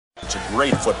It's a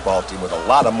great football team with a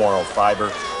lot of moral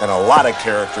fiber and a lot of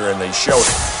character, and they showed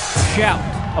it. Shout,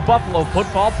 a Buffalo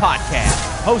football podcast,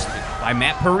 hosted by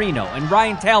Matt Perino and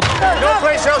Ryan Talbot. No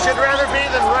place else you'd rather be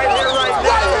than right here, right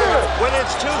now. When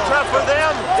it's too tough for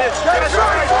them, it's just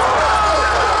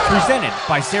right. Presented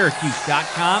by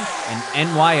Syracuse.com and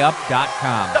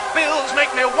NYUp.com. The Bills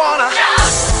make me wanna.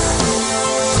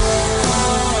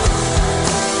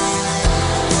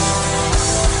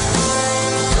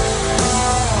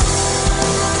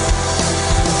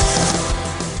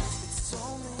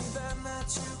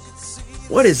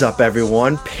 What is up,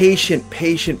 everyone? Patient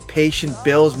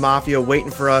Bills Mafia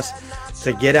waiting for us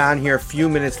to get on here a few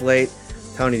minutes late.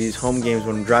 I'm telling you, these home games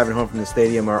when I'm driving home from the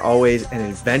stadium are always an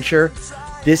adventure.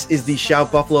 This is the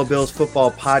Shout Buffalo Bills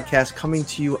Football Podcast coming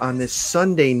to you on this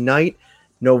Sunday night,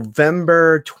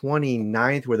 November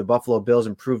 29th, where the Buffalo Bills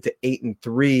improved to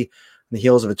 8-3 on the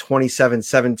heels of a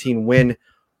 27-17 win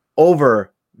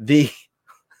over the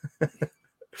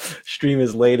stream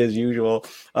is late as usual.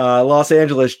 Los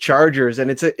Angeles Chargers, and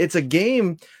it's a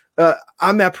game.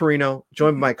 I'm Matt Perino,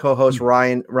 joined by my co-host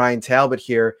Ryan Talbot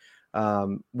here.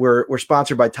 We're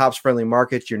sponsored by Tops Friendly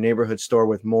Markets, your neighborhood store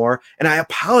with more. And I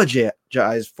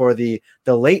apologize for the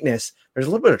lateness. There's a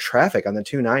little bit of traffic on the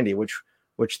 290,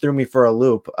 which threw me for a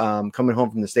loop coming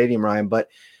home from the stadium, Ryan. But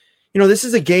this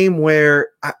is a game where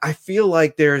I feel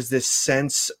like there's this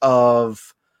sense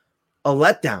of a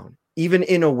letdown, even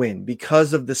in a win,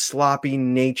 because of the sloppy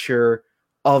nature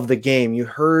of the game. You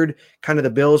heard kind of the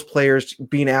Bills players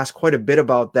being asked quite a bit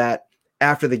about that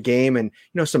after the game, and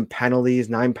some penalties,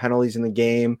 9 penalties in the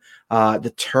game,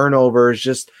 the turnovers,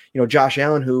 just Josh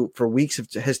Allen, who for weeks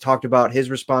has talked about his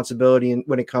responsibility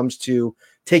when it comes to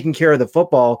taking care of the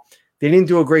football. They didn't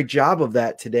do a great job of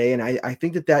that today, and I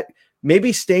think that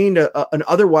maybe stained an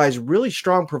otherwise really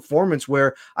strong performance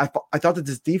where I thought that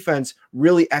this defense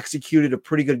really executed a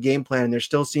pretty good game plan, and there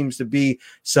still seems to be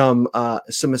some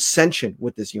ascension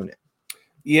with this unit.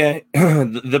 Yeah,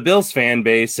 the Bills fan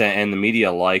base and the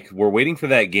media alike, we're waiting for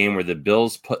that game where the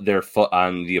Bills put their foot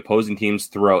on the opposing team's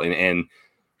throat and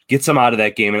get some out of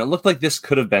that game. And it looked like this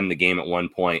could have been the game at one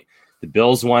point. The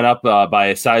Bills went up by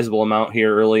a sizable amount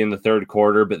here early in the third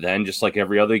quarter, but then just like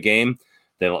every other game,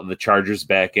 the Chargers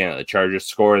back in. The Chargers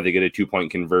score, they get a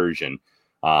 2-point conversion.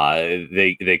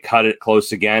 They cut it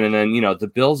close again, and then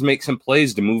the Bills make some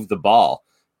plays to move the ball.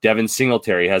 Devin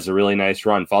Singletary has a really nice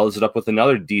run, follows it up with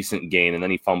another decent gain, and then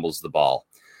he fumbles the ball.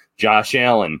 Josh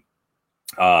Allen,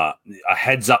 a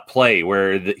heads-up play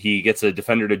where he gets a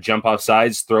defender to jump off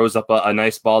sides, throws up a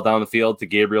nice ball down the field to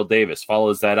Gabriel Davis,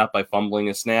 follows that up by fumbling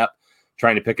a snap,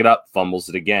 trying to pick it up, fumbles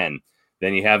it again.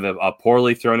 Then you have a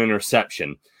poorly thrown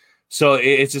interception. So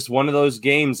it's just one of those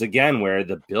games, again, where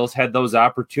the Bills had those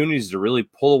opportunities to really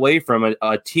pull away from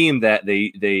a team that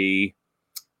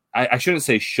I shouldn't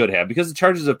say should have, because the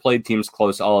Chargers have played teams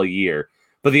close all year,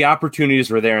 but the opportunities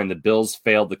were there and the Bills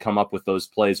failed to come up with those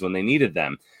plays when they needed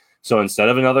them. So instead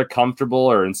of a comfortable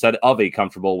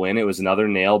win, it was another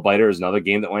nail biter. It was another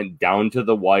game that went down to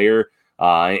the wire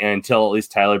until at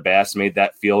least Tyler Bass made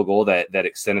that field goal that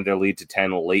extended their lead to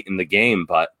 10 late in the game.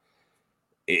 But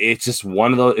it's just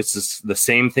one of those, it's just the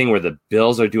same thing where the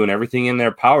Bills are doing everything in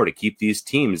their power to keep these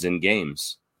teams in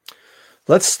games.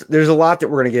 There's a lot that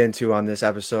we're going to get into on this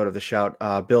episode of the Shout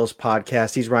Bills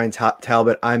podcast. He's Ryan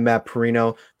Talbot. I'm Matt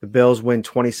Perino. The Bills win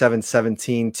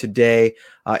 27-17 today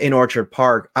in Orchard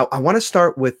Park. I want to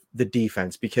start with the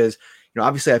defense because,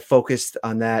 obviously I focused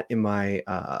on that in my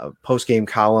post-game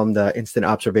column, the instant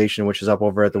observation, which is up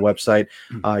over at the website.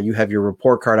 You have your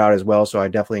report card out as well, so I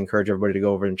definitely encourage everybody to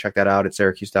go over and check that out at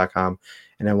Syracuse.com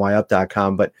and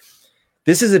NYUp.com. But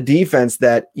this is a defense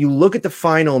that you look at the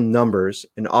final numbers,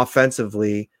 and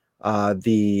offensively,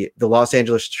 the Los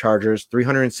Angeles Chargers,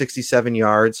 367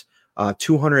 yards,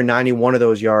 291 of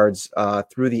those yards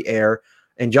through the air.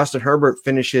 And Justin Herbert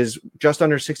finishes just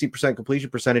under 60% completion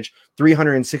percentage,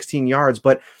 316 yards.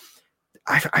 But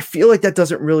I feel like that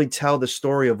doesn't really tell the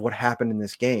story of what happened in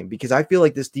this game, because I feel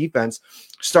like this defense,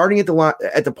 starting at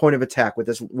the point of attack with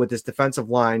this defensive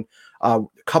line, a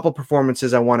couple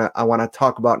performances I want to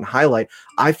talk about and highlight.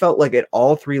 I felt like at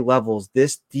all three levels,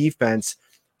 this defense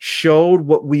showed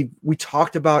what we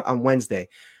talked about on Wednesday.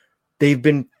 They've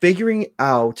been figuring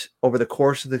out over the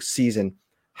course of the season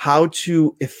how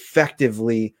to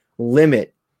effectively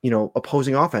limit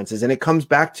opposing offenses. And it comes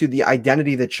back to the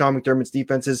identity that Sean McDermott's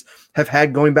defenses have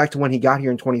had going back to when he got here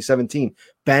in 2017.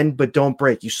 Bend, but don't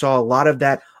break. You saw a lot of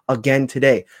that again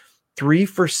today. 3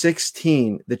 for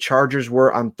 16, the Chargers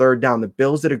were on third down. The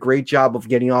Bills did a great job of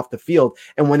getting off the field.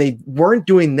 And when they weren't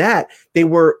doing that, they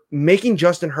were making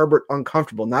Justin Herbert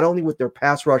uncomfortable, not only with their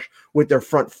pass rush, with their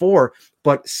front four,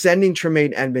 but sending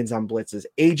Tremaine Edmonds on blitzes.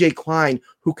 A.J. Klein,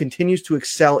 who continues to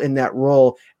excel in that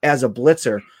role as a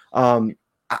blitzer.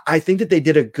 I think that they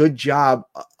did a good job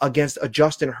against a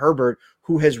Justin Herbert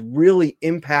who has really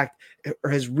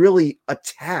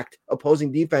attacked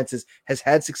opposing defenses, has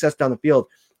had success down the field.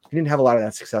 He didn't have a lot of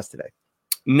that success today.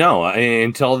 No,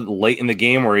 until late in the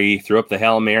game where he threw up the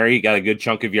Hail Mary, got a good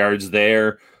chunk of yards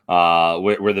there,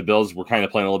 where the Bills were kind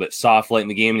of playing a little bit soft late in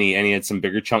the game, and he had some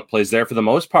bigger chunk plays there. For the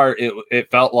most part,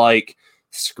 it felt like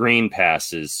screen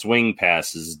passes, swing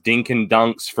passes, dink and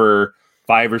dunks for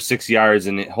 5 or 6 yards,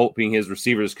 and hoping his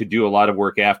receivers could do a lot of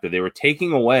work after. They were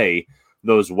taking away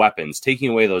those weapons, taking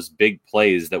away those big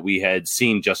plays that we had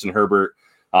seen Justin Herbert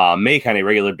make on a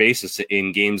regular basis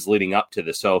in games leading up to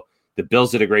this. So the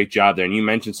Bills did a great job there. And you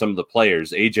mentioned some of the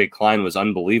players. A.J. Klein was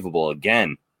unbelievable.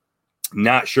 Again,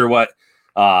 not sure what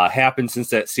happened since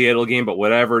that Seattle game, but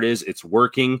whatever it is, it's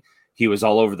working. He was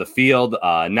all over the field,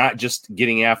 not just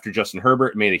getting after Justin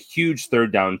Herbert, made a huge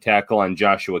third down tackle on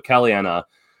Joshua Kelly on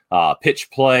a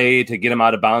pitch play to get him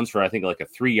out of bounds for, I think, like a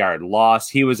 3-yard loss.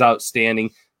 He was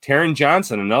outstanding. Taron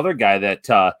Johnson, another guy that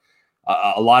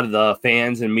a lot of the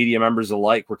fans and media members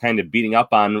alike were kind of beating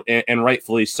up on, and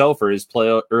rightfully so, for his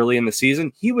play early in the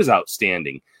season. He was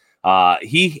outstanding.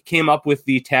 He came up with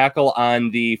the tackle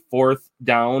on the 4th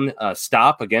down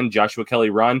stop. Again, Joshua Kelly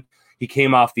run. He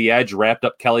came off the edge, wrapped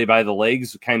up Kelly by the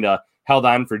legs, kind of held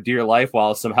on for dear life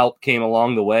while some help came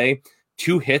along the way.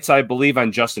 2 hits, I believe,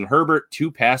 on Justin Herbert,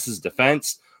 2 passes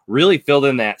defense, really filled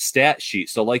in that stat sheet.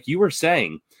 So like you were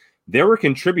saying, there were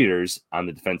contributors on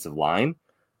the defensive line,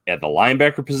 at the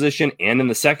linebacker position, and in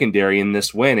the secondary in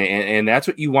this win. And that's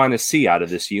what you want to see out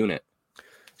of this unit.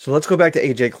 So let's go back to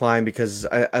A.J. Klein, because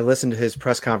I listened to his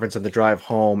press conference on the drive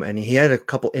home, and he had a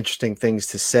couple interesting things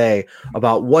to say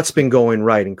about what's been going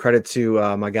right. And credit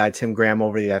to my guy, Tim Graham,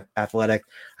 over the Athletic.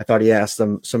 I thought he asked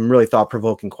them some really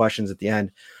thought-provoking questions at the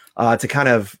end to kind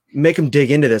of make him dig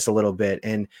into this a little bit.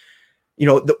 And you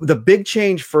know, the big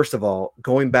change, first of all,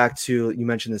 going back to, you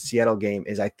mentioned the Seattle game,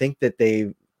 is I think that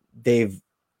they've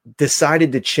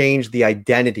decided to change the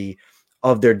identity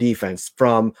of their defense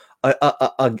from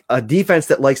a defense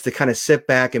that likes to kind of sit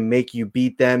back and make you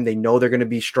beat them. They know they're going to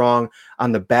be strong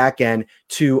on the back end,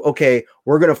 to, okay,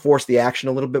 we're going to force the action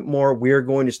a little bit more. We're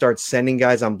going to start sending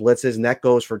guys on blitzes, and that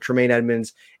goes for Tremaine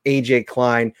Edmonds, A.J.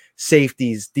 Klein,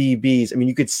 safeties, DBs. I mean,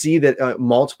 you could see that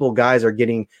multiple guys are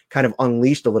getting kind of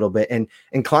unleashed a little bit. And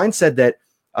Klein said that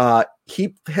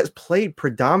he has played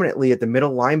predominantly at the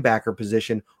middle linebacker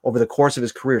position over the course of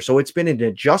his career. So it's been an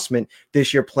adjustment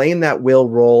this year, playing that will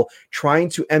role, trying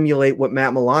to emulate what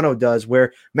Matt Milano does,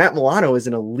 where Matt Milano is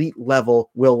an elite level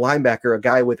will linebacker, a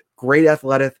guy with great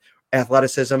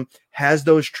athleticism, has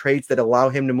those traits that allow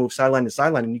him to move sideline to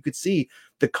sideline. And you could see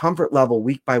the comfort level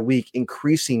week by week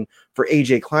increasing for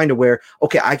A.J. Klein, to where,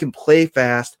 okay, I can play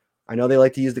fast. I know they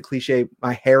like to use the cliche,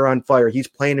 my hair on fire. He's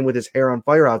playing with his hair on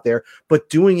fire out there, but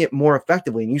doing it more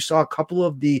effectively. And you saw a couple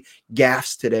of the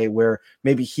gaffes today where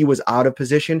maybe he was out of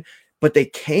position, but they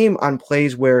came on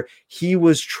plays where he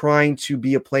was trying to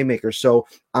be a playmaker. So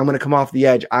I'm going to come off the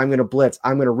edge. I'm going to blitz.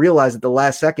 I'm going to realize at the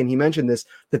last second, he mentioned this,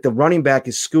 that the running back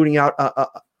is scooting out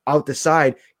the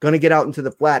side, going to get out into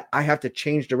the flat. I have to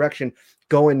change direction,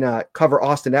 go and cover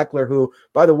Austin Eckler, who,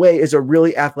 by the way, is a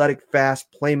really athletic,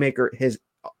 fast playmaker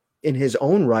in his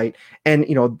own right. And,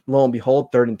 you know, lo and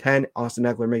behold, 3rd and 10, Austin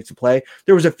Eckler makes a play.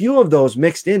 There was a few of those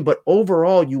mixed in, but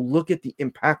overall, you look at the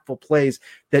impactful plays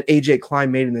that A.J.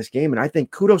 Klein made in this game. And I think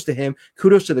kudos to him,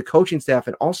 kudos to the coaching staff,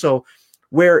 and also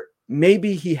where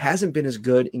maybe he hasn't been as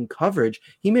good in coverage.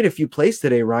 He made a few plays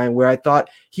today, Ryan, where I thought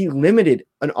he limited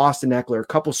an Austin Eckler, a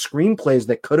couple screen plays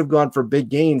that could have gone for big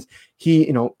gains. He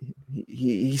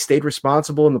stayed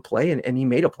responsible in the play, and he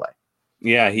made a play.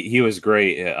 Yeah, he was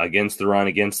great against the run,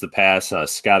 against the pass.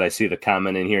 Scott, I see the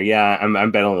comment in here. Yeah,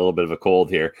 I'm battling a little bit of a cold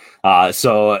here.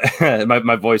 So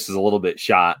my voice is a little bit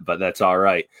shot, but that's all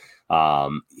right.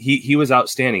 He was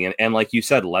outstanding. And like you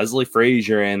said, Leslie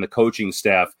Frazier and the coaching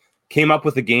staff came up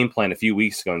with a game plan a few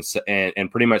weeks ago and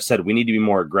pretty much said, we need to be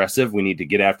more aggressive. We need to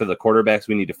get after the quarterbacks.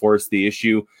 We need to force the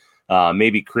issue,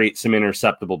 maybe create some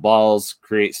interceptable balls,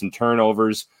 create some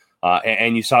turnovers.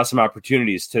 And you saw some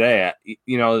opportunities today.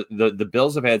 You know, the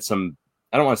Bills have had some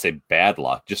I don't want to say bad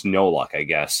luck, just no luck, I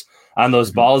guess, on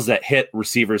those balls that hit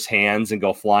receivers' hands and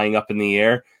go flying up in the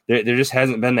air. There just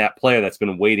hasn't been that player that's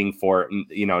been waiting for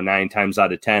it, 9 times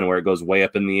out of 10, where it goes way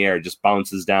up in the air, just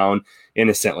bounces down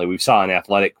innocently. We saw an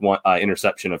athletic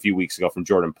interception a few weeks ago from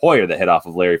Jordan Poyer that hit off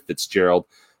of Larry Fitzgerald.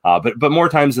 But more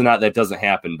times than not, that doesn't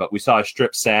happen. But we saw a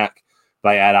strip sack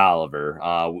by Ed Oliver.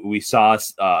 We saw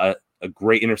a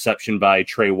great interception by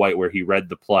Trey White where he read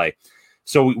the play.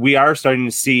 So we are starting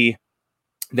to see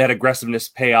that aggressiveness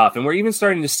pay off. And we're even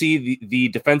starting to see the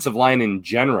defensive line in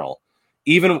general,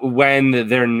 even when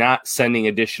they're not sending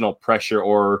additional pressure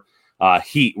or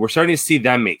heat, we're starting to see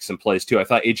them make some plays too. I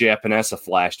thought AJ Epenesa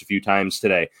flashed a few times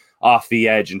today off the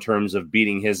edge in terms of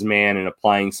beating his man and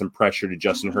applying some pressure to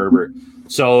Justin Herbert.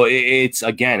 So it's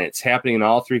happening in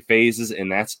all three phases,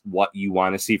 and that's what you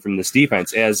want to see from this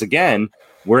defense as, again,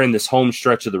 we're in this home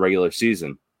stretch of the regular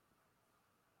season.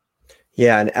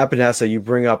 Yeah, and Epenesa, you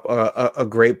bring up a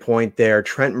great point there.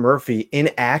 Trent Murphy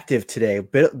inactive today,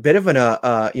 bit of an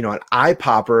eye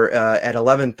popper. At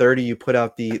 11:30, you put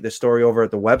out the story over at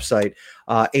the website.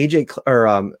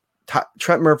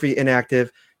 Trent Murphy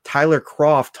inactive, Tyler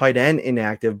Croft, tight end,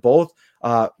 inactive. Both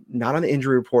not on the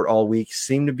injury report all week.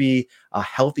 Seem to be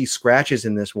healthy scratches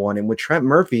in this one. And with Trent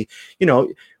Murphy,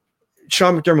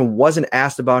 Sean McDermott wasn't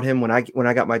asked about him when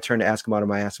I got my turn to ask about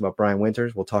him. I asked about Brian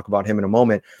Winters. We'll talk about him in a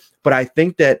moment. But I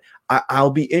think that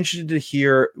I'll be interested to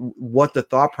hear what the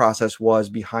thought process was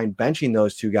behind benching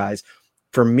those two guys.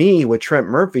 For me, with Trent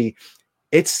Murphy,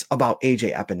 it's about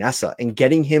AJ Epenesa and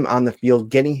getting him on the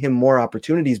field, getting him more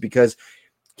opportunities, because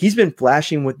he's been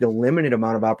flashing with the limited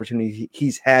amount of opportunity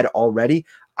he's had already.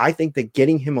 I think that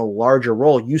getting him a larger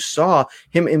role, you saw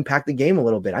him impact the game a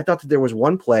little bit. I thought that there was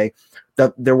one play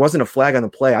that there wasn't a flag on the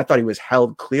play. I thought he was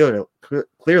held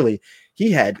clearly. He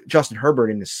had Justin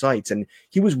Herbert in his sights, and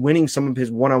he was winning some of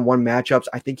his one-on-one matchups.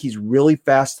 I think he's really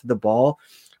fast to the ball.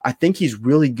 I think he's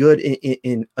really good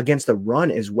in against the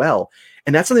run as well.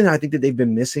 And that's something that I think that they've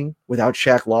been missing without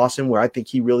Shaq Lawson, where I think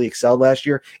he really excelled last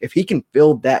year. If he can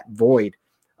fill that void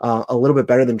a little bit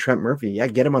better than Trent Murphy,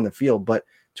 get him on the field. But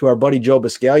to our buddy Joe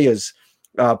Biscalia's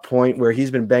point, where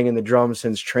he's been banging the drum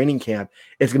since training camp,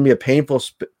 it's going to be a painful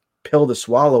pill to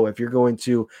swallow if you're going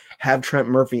to have Trent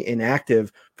Murphy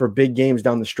inactive for big games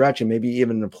down the stretch and maybe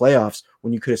even in the playoffs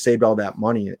when you could have saved all that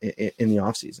money in the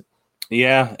offseason.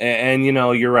 Yeah, and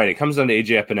you're right. It comes down to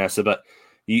AJ Epenesa, but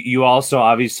you also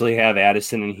obviously have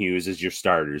Addison and Hughes as your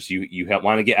starters. You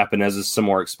want to get Epenesa some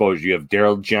more exposure. You have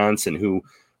Daryl Johnson, who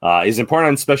is important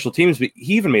on special teams, but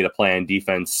he even made a play on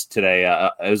defense today.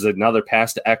 It was another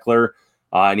pass to Eckler,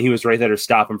 and he was right there to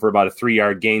stop him for about a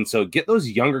 3-yard gain. So get those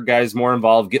younger guys more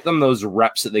involved, get them those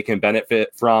reps that they can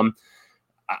benefit from.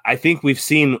 I think we've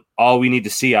seen all we need to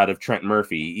see out of Trent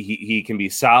Murphy. He can be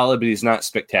solid, but he's not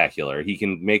spectacular. He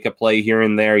can make a play here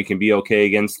and there. He can be okay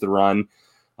against the run,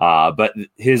 but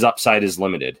his upside is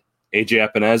limited. AJ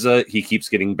Epenesa, he keeps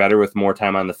getting better with more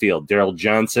time on the field. Daryl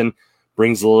Johnson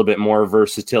brings a little bit more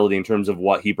versatility in terms of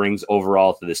what he brings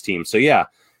overall to this team. So yeah,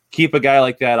 keep a guy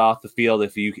like that off the field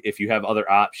if you have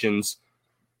other options.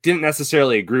 Didn't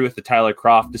necessarily agree with the Tyler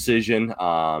Croft decision,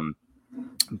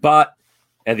 but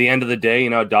at the end of the day,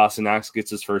 Dawson Knox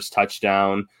gets his first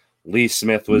touchdown. Lee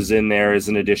Smith was in there as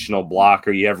an additional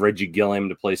blocker. You have Reggie Gilliam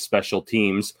to play special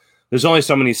teams. There's only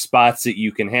so many spots that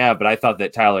you can have, but I thought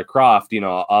that Tyler Croft,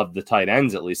 of the tight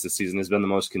ends at least this season, has been the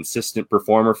most consistent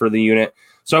performer for the unit.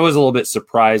 So I was a little bit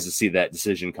surprised to see that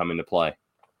decision come into play.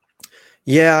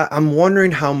 Yeah, I'm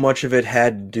wondering how much of it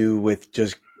had to do with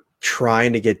just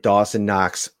trying to get Dawson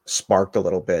Knox sparked a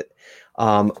little bit.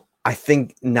 I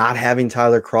think not having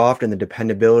Tyler Croft and the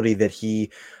dependability that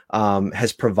he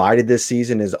has provided this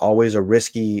season is always a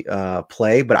risky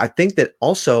play. But I think that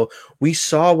also we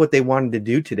saw what they wanted to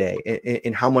do today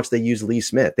in how much they used Lee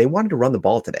Smith. They wanted to run the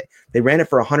ball today. They ran it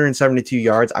for 172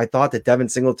 yards. I thought that Devin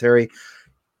Singletary,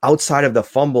 outside of the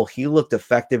fumble, he looked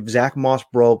effective. Zach Moss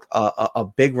broke a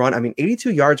big run.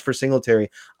 82 yards for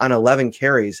Singletary on 11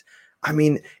 carries.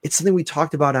 It's something we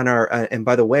talked about on our, and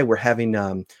by the way, we're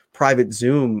having private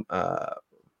Zoom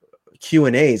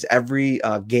Q&As every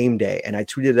game day. And I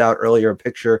tweeted out earlier a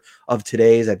picture of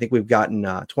today's. I think we've gotten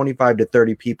 25 to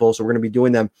 30 people. So we're going to be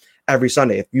doing them every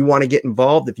Sunday. If you want to get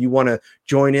involved, if you want to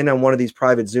join in on one of these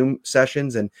private Zoom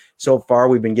sessions, and so far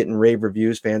we've been getting rave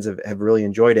reviews. Fans have really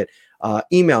enjoyed it.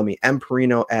 Email me,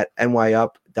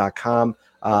 mperino@nyup.com.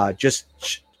 Just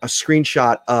a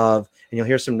screenshot of, and you'll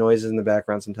hear some noises in the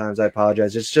background sometimes. I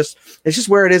apologize. It's just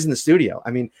where it is in the studio.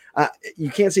 You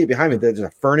can't see it behind me. There's a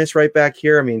furnace right back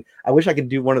here. I wish I could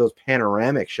do one of those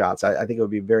panoramic shots. I think it would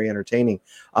be very entertaining.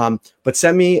 But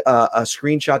send me a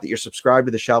screenshot that you're subscribed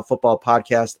to the Shout Football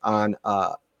Podcast on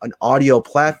an audio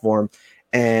platform,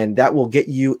 and that will get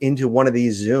you into one of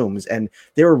these Zooms. And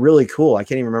they were really cool. I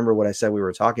can't even remember what I said we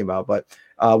were talking about, but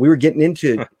we were getting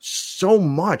into so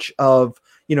much of,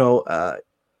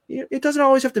 it doesn't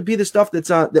always have to be the stuff that's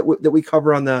that we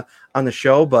cover on the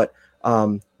show. But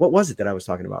what was it that I was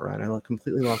talking about, Ryan? I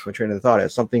completely lost my train of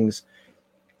thought. Something's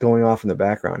going off in the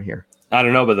background here. I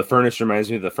don't know, but the furnace reminds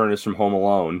me of the furnace from Home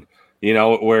Alone.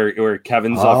 Where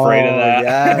Kevin's afraid of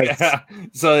that. Yes.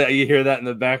 So you hear that in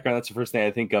the background. That's the first thing I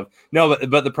think of. No,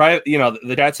 but the private,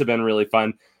 the chats have been really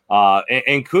fun.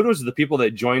 And kudos to the people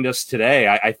that joined us today.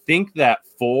 I think that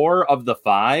 4 of the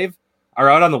 5 are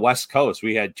out on the West Coast.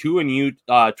 We had 2 in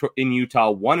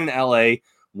Utah, 1 in LA,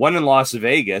 1 in Las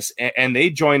Vegas, and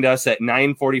they joined us at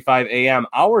 9:45 a.m.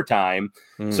 our time.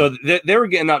 So they were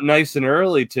getting up nice and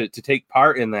early to take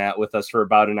part in that with us for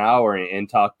about an hour and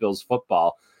talk Bills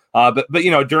football. But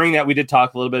during that we did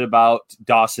talk a little bit about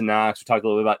Dawson Knox. We talked a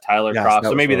little bit about Tyler Kroft.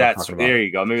 So maybe that's there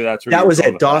you go. Maybe that's where that was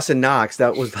it. Dawson Knox.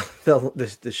 That was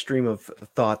the stream of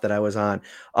thought that I was on.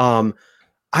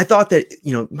 I thought that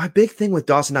my big thing with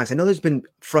Dawson Knox. I know there's been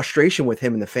frustration with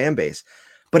him in the fan base,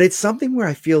 but it's something where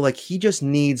I feel like he just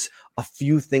needs a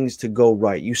few things to go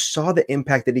right. You saw the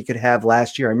impact that he could have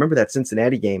last year. I remember that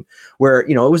Cincinnati game where,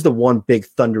 it was the one big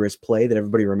thunderous play that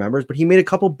everybody remembers, but he made a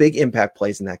couple big impact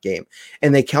plays in that game.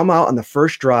 And they come out on the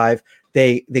first drive.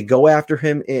 They go after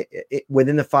him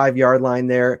within the 5-yard line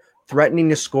there, threatening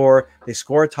to score. They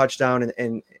score a touchdown,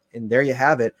 and there you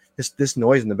have it. This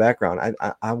noise in the background.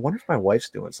 I wonder if my wife's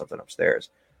doing something upstairs,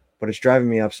 but it's driving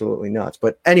me absolutely nuts.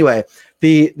 But anyway,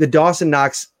 the Dawson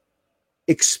Knox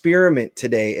experiment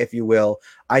today, if you will,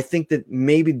 I think that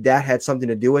maybe that had something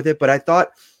to do with it. But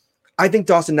I think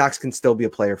Dawson Knox can still be a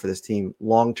player for this team,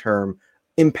 long-term,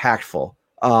 impactful.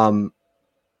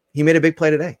 He made a big play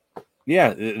today.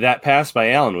 Yeah, that pass by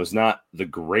Allen was not the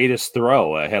greatest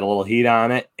throw. It had a little heat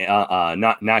on it.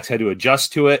 Knox had to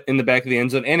adjust to it in the back of the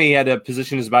end zone, and he had to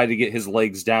position his body to get his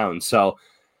legs down. So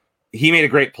he made a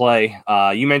great play.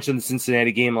 You mentioned the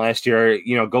Cincinnati game last year.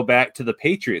 Go back to the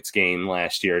Patriots game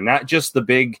last year. Not just the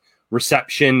big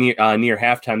reception near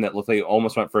halftime that looked like it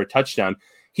almost went for a touchdown.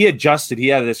 He adjusted. He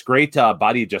had this great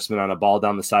body adjustment on a ball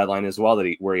down the sideline as well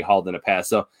where he hauled in a pass.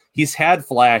 So he's had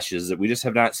flashes that we just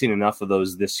have not seen enough of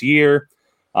those this year.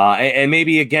 And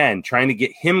maybe, again, trying to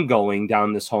get him going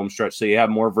down this home stretch so you have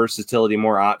more versatility,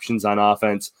 more options on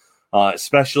offense,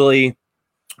 especially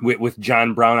with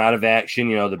John Brown out of action.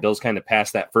 The Bills kind of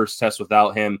passed that first test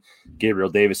without him. Gabriel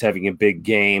Davis having a big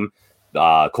game.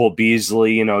 Cole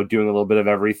Beasley, doing a little bit of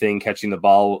everything, catching the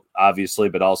ball, obviously,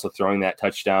 but also throwing that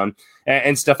touchdown.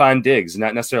 And Stephon Diggs,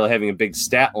 not necessarily having a big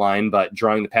stat line, but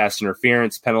drawing the pass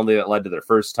interference penalty that led to their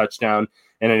first touchdown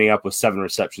and ending up with 7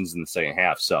 receptions in the second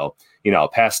half. So,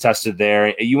 pass tested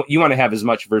there. You want to have as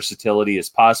much versatility as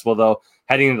possible, though,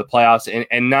 heading into the playoffs.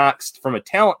 And Knox, from a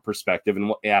talent perspective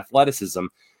and athleticism,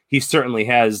 he certainly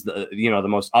has the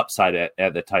most upside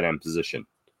at the tight end position.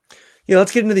 Yeah,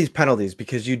 let's get into these penalties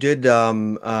because you did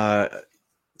throw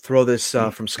this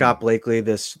from Scott Blakely,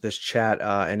 this chat.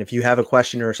 And if you have a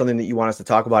question or something that you want us to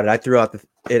talk about I threw out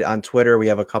it on Twitter. We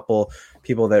have a couple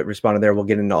people that responded there. We'll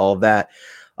get into all of that.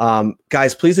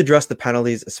 Guys, please address the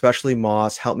penalties, especially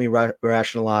Moss. Help me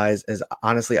rationalize, as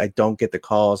honestly, I don't get the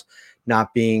calls,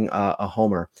 not being a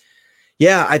homer.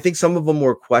 Yeah, I think some of them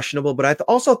were questionable, but I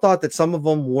also thought that some of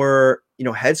them were,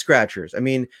 head scratchers. I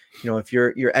mean, if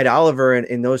you're Ed Oliver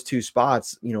in those 2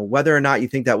 spots, whether or not you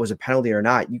think that was a penalty or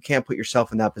not, you can't put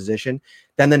yourself in that position.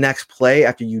 Then the next play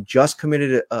after you just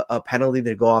committed a penalty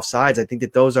to go off sides, I think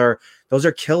that those are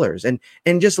killers and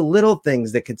just little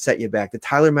things that could set you back. The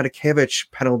Tyler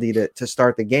Matakevich penalty to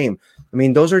start the game. I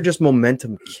mean, those are just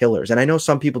momentum killers. And I know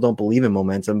some people don't believe in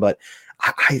momentum, but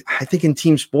I think in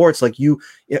team sports, like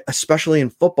especially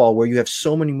in football, where you have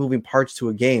so many moving parts to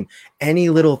a game, any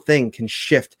little thing can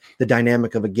shift the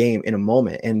dynamic of a game in a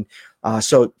moment. And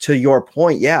so to your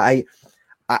point, yeah,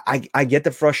 I get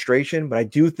the frustration, but I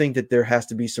do think that there has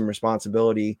to be some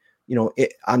responsibility,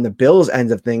 on the Bills'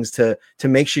 end of things to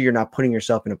make sure you're not putting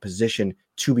yourself in a position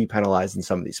to be penalized in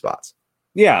some of these spots.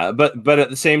 Yeah, but at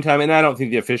the same time, and I don't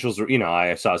think the officials were,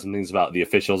 I saw some things about the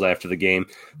officials after the game.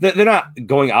 They're not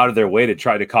going out of their way to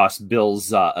try to cost Bills,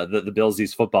 the Bills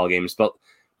these football games. But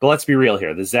let's be real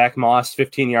here. The Zach Moss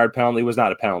 15-yard penalty was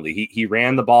not a penalty. He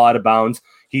ran the ball out of bounds.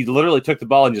 He literally took the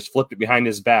ball and just flipped it behind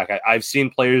his back. I've seen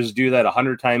players do that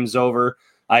 100 times over.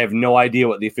 I have no idea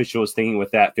what the official was thinking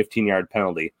with that 15-yard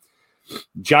penalty.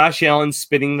 Josh Allen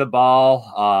spinning the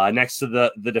ball next to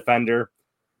the defender.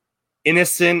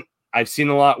 Innocent. I've seen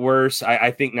a lot worse.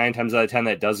 I think 9 times out of 10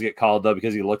 that does get called, though,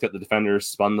 because he looked at the defender,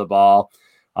 spun the ball,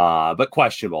 but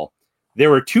questionable. there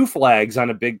were 2 flags on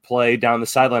a big play down the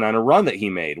sideline on a run that he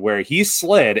made where he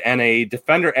slid and a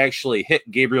defender actually hit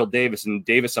Gabriel Davis, and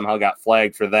Davis somehow got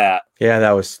flagged for that. Yeah,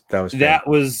 that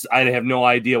was I have no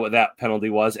idea what that penalty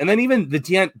was. And then even the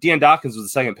Deion Dawkins was the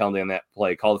second penalty on that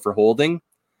play, called for holding.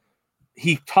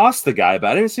 He tossed the guy,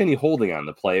 but I didn't see any holding on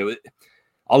the play. It was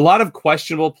a lot of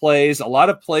questionable plays, a lot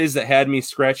of plays that had me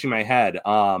scratching my head.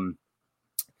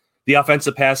 The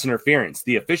offensive pass interference,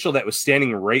 the official that was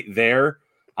standing right there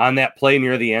on that play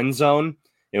near the end zone,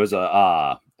 it was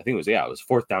a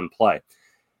 4th down play.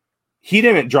 He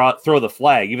didn't throw the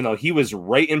flag, even though he was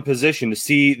right in position to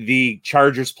see the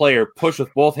Chargers player push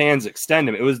with both hands, extend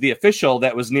him. It was the official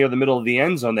that was near the middle of the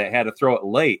end zone that had to throw it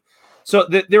late. So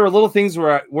there were little things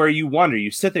where you wonder,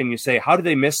 you sit there and you say, how did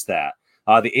they miss that?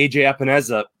 The AJ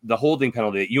Epenesa, the holding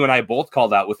penalty that you and I both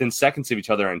called out within seconds of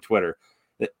each other on Twitter.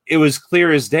 It was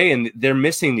clear as day, and they're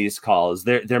missing these calls.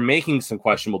 They're making some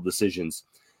questionable decisions.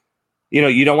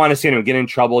 You don't want to see anyone get in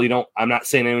trouble. I'm not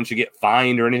saying anyone should get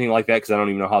fined or anything like that, because I don't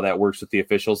even know how that works with the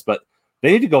officials, but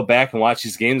they need to go back and watch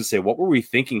these games and say, what were we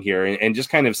thinking here? And just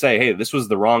kind of say, hey, this was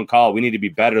the wrong call. We need to be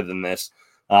better than this,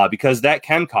 because that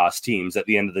can cost teams at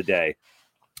the end of the day.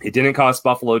 It didn't cost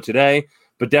Buffalo today,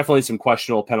 but definitely some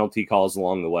questionable penalty calls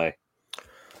along the way.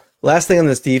 Last thing on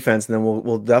this defense, and then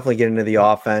we'll definitely get into the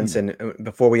offense. And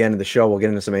before we end the show, we'll get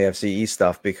into some AFC East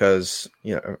stuff, because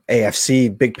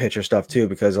AFC big picture stuff too,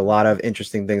 because a lot of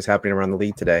interesting things happening around the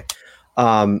league today.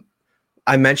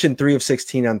 I mentioned 3 of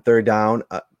 16 on third down,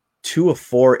 2 of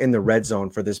 4 in the red zone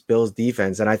for this Bills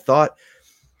defense, and I thought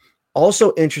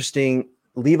also interesting.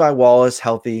 Levi Wallace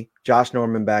healthy, Josh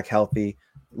Norman back healthy.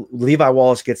 Levi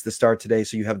Wallace gets the start today,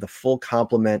 so you have the full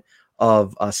complement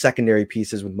of secondary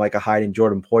pieces with Micah Hyde and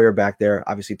Jordan Poyer back there,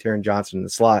 obviously Taron Johnson in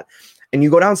the slot. And you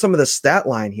go down some of the stat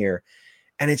line here,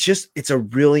 and it's a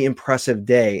really impressive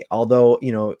day. Although,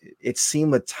 it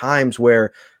seemed at times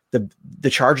where the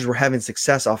Chargers were having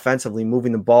success offensively,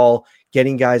 moving the ball,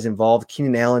 getting guys involved.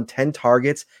 Keenan Allen, 10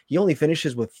 targets. He only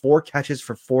finishes with 4 catches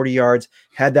for 40 yards,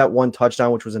 had that 1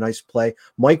 touchdown, which was a nice play.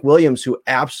 Mike Williams, who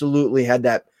absolutely had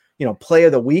that play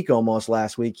of the week almost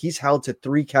last week. He's held to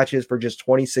 3 catches for just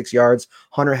 26 yards.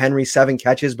 Hunter Henry, 7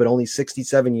 catches, but only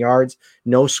 67 yards,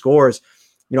 no scores.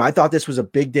 I thought this was a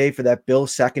big day for that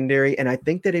Bills secondary. And I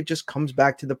think that it just comes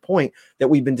back to the point that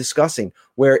we've been discussing,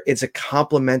 where it's a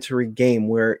complementary game,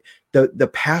 where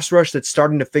the pass rush that's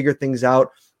starting to figure things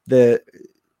out, the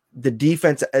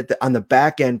defense on the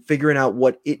back end, figuring out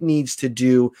what it needs to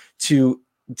do to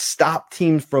stop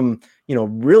teams from,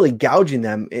 really gouging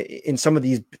them in some of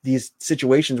these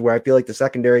situations where I feel like the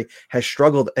secondary has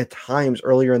struggled at times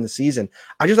earlier in the season.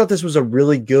 I just thought this was a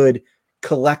really good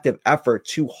collective effort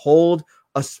to hold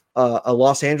a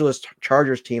Los Angeles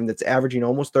Chargers team that's averaging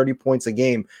almost 30 points a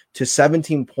game to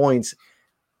 17 points.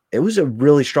 It was a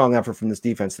really strong effort from this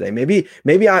defense today.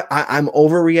 Maybe I'm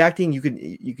overreacting.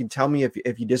 You can tell me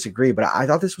if you disagree, but I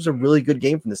thought this was a really good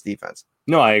game from this defense.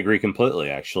 No, I agree completely,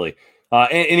 actually.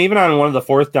 And even on one of the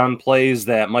 4th down plays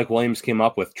that Mike Williams came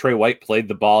up with, Trey White played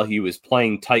the ball. He was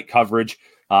playing tight coverage.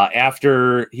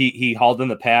 After he hauled in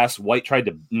the pass, White tried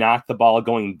to knock the ball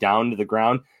going down to the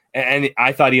ground, and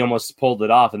I thought he almost pulled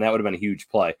it off, and that would have been a huge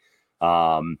play.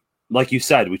 Like you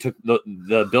said, we took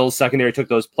the Bills secondary took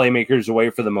those playmakers away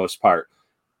for the most part.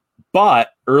 But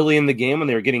early in the game, when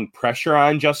they were getting pressure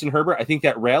on Justin Herbert, I think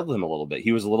that rattled him a little bit.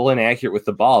 He was a little inaccurate with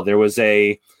the ball. There was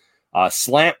a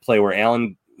slant play where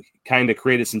Allen kind of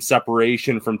created some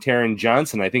separation from Taron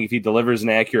Johnson. I think if he delivers an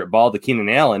accurate ball to Keenan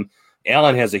Allen,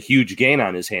 Allen has a huge gain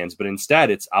on his hands, but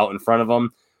instead it's out in front of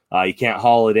him. You can't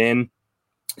haul it in.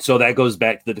 So that goes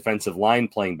back to the defensive line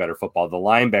playing better football. The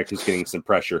linebackers getting some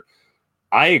pressure.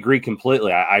 I agree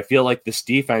completely. I feel like this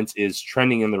defense is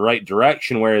trending in the right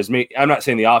direction, whereas I'm not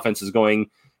saying the offense is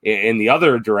going in the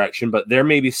other direction, but they're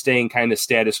maybe staying kind of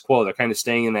status quo. They're kind of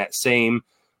staying in that same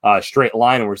straight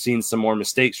line, and we're seeing some more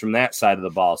mistakes from that side of the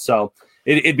ball. So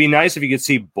it'd be nice if you could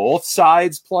see both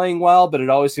sides playing well, but it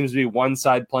always seems to be one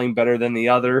side playing better than the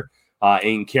other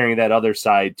and carrying that other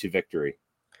side to victory.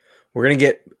 We're going to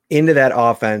get into that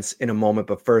offense in a moment,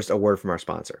 but first, a word from our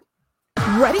sponsor.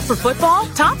 Ready for football?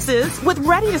 Tops is with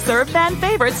ready-to-serve fan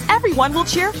favorites everyone will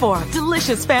cheer for.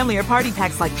 Delicious family or party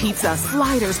packs like pizza,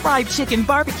 sliders, fried chicken,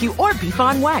 barbecue, or beef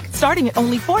on whack, starting at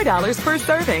only $4 per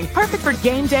serving. Perfect for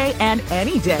game day and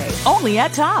any day. Only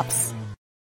at Tops.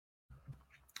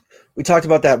 We talked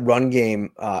about that run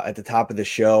game at the top of the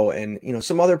show, and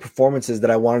some other performances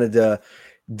that I wanted to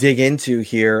dig into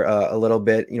here a little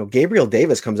bit. Gabriel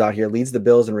Davis comes out here, leads the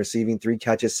Bills in receiving, 3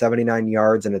 catches, 79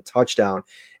 yards, and a touchdown.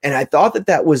 And I thought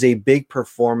that was a big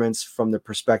performance from the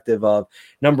perspective of,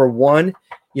 number one,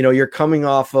 You're coming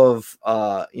off of,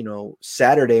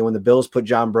 Saturday when the Bills put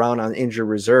John Brown on injured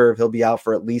reserve. He'll be out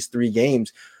for at least 3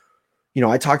 games.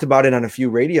 I talked about it on a few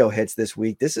radio hits this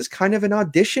week. This is kind of an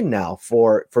audition now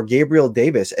for Gabriel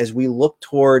Davis as we look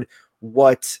toward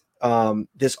what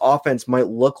this offense might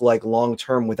look like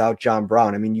long-term without John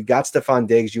Brown. I mean, you got Stephon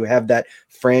Diggs, you have that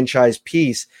franchise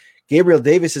piece. Gabriel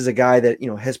Davis is a guy that,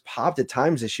 has popped at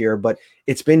times this year, but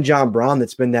it's been John Brown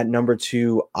that's been that number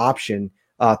 2 option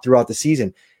throughout the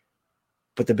season.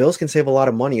 But the Bills can save a lot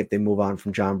of money if they move on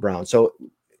from John Brown. So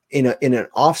in an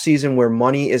off season where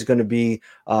money is going to be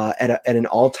at an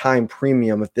all-time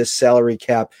premium, if this salary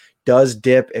cap does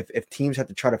dip, if teams have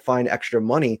to try to find extra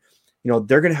money,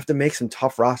 they're going to have to make some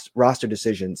tough roster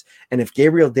decisions. And if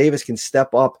Gabriel Davis can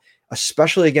step up,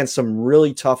 especially against some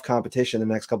really tough competition in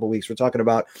the next couple of weeks, we're talking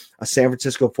about a San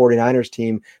Francisco 49ers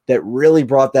team that really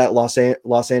brought that Los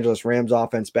Angeles Rams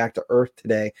offense back to earth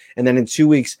today. And then in 2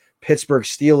 weeks, Pittsburgh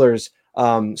Steelers,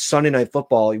 Sunday Night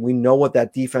Football. We know what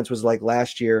that defense was like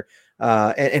last year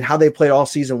and how they played all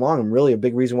season long, and really a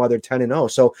big reason why they're 10-0.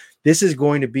 So this is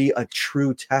going to be a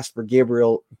true test for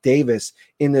Gabriel Davis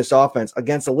in this offense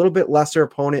against a little bit lesser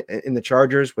opponent in the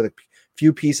Chargers with a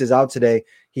few pieces out today.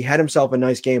 He had himself a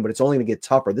nice game, but it's only going to get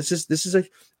tougher. This is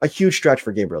a huge stretch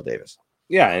for Gabriel Davis.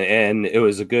 Yeah, and it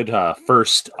was a good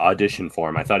first audition for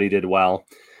him. I thought he did well.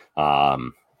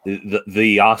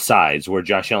 The offsides where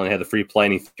Josh Allen had the free play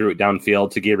and he threw it downfield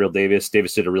to Gabriel Davis.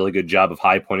 Davis did a really good job of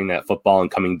high pointing that football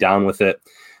and coming down with it.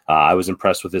 I was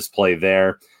impressed with his play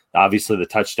there. Obviously, the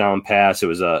touchdown pass, it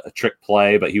was a trick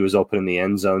play, but he was open in the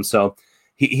end zone. So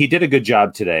he did a good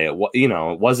job today. It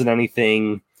wasn't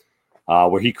anything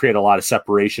where he created a lot of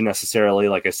separation necessarily.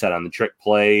 Like I said, on the trick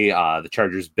play, the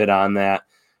Chargers bid on that.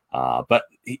 But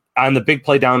on the big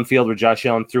play downfield where Josh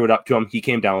Allen threw it up to him, he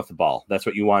came down with the ball. That's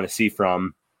what you want to see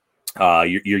from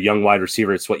your young wide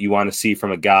receiver. It's what you want to see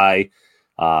from a guy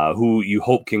who you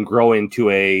hope can grow into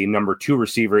a number 2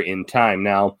 receiver in time.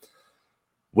 Now,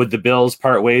 would the Bills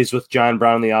part ways with John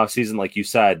Brown in the offseason? Like you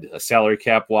said, salary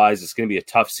cap wise, it's going to be a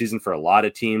tough season for a lot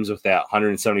of teams with that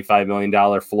 $175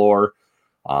 million floor.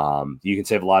 You can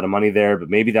save a lot of money there, but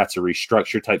maybe that's a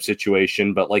restructure type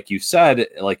situation. But like you said,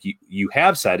 like you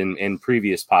have said in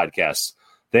previous podcasts,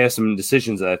 they have some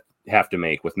decisions that have to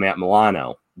make with Matt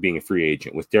Milano being a free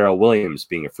agent, with Darrell Williams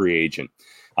being a free agent,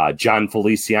 John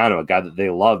Feliciano, a guy that they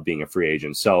love, being a free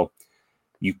agent. So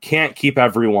you can't keep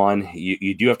everyone.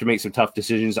 You do have to make some tough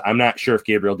decisions. I'm not sure if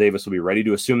Gabriel Davis will be ready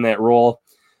to assume that role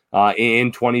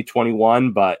in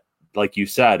 2021, but like you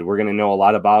said, we're going to know a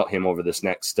lot about him over these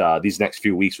next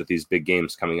few weeks with these big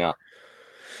games coming up.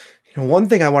 One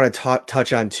thing I want to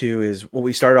touch on too is what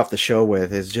we started off the show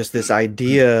with is just this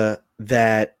idea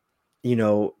that,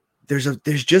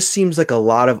 there's just seems like a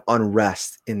lot of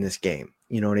unrest in this game.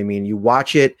 You know what I mean? You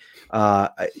watch it,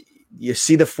 you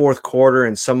see the fourth quarter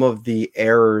and some of the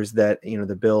errors that,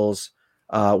 the Bills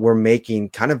were making,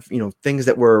 kind of, things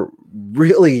that were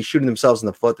really shooting themselves in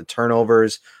the foot, the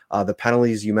turnovers, the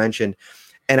penalties you mentioned.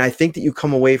 And I think that you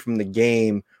come away from the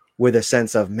game with a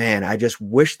sense of, man, I just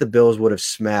wish the Bills would have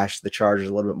smashed the Chargers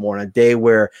a little bit more on a day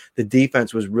where the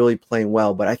defense was really playing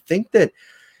well. But I think that,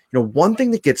 one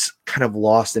thing that gets kind of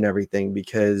lost in everything,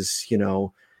 because,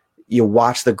 you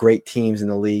watch the great teams in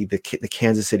the league, the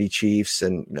Kansas City Chiefs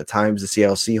and times the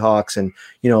Seattle Seahawks and,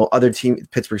 other team,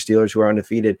 Pittsburgh Steelers, who are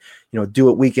undefeated, do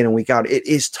it week in and week out. It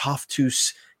is tough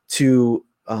to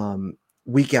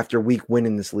week after week win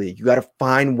in this league. You got to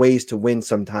find ways to win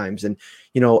sometimes. And,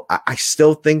 I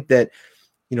still think that,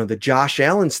 the Josh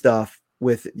Allen stuff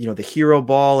with, the hero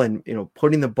ball and,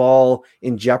 putting the ball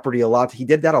in jeopardy a lot. He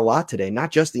did that a lot today,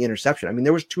 not just the interception. I mean,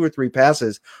 there was 2 or 3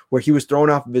 passes where he was thrown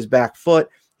off of his back foot.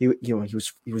 He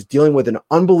was dealing with an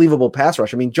unbelievable pass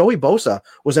rush. I mean, Joey Bosa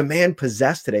was a man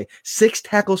possessed today. 6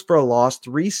 tackles for a loss,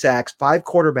 3 sacks, 5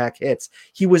 quarterback hits.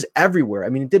 He was everywhere. I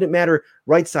mean, it didn't matter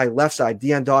right side, left side,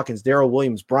 Deion Dawkins, Darrell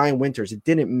Williams, Brian Winters. It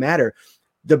didn't matter.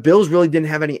 The Bills really didn't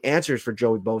have any answers for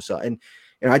Joey Bosa. And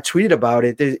I tweeted about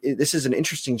it. This is an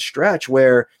interesting stretch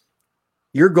where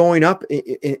you're going up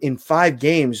in 5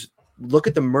 games. Look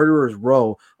at the murderer's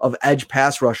row of edge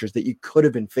pass rushers that you could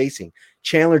have been facing.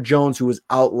 Chandler Jones, who was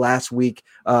out last week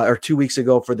or 2 weeks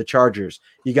ago for the Chargers.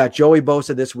 You got Joey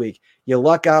Bosa this week. You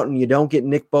luck out and you don't get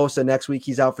Nick Bosa next week.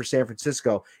 He's out for San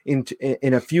Francisco. In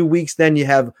a few weeks, then you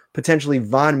have potentially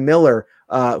Von Miller,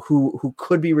 who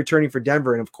could be returning for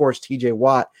Denver. And, of course, TJ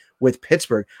Watt with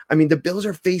Pittsburgh. I mean, the Bills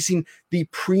are facing the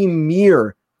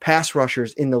premier pass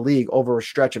rushers in the league over a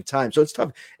stretch of time. So it's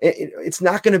tough. It's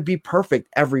not going to be perfect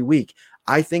every week.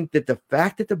 I think that the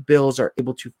fact that the Bills are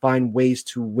able to find ways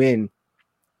to win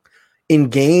in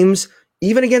games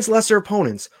even against lesser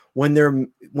opponents, when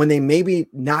they maybe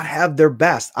not have their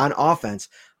best on offense,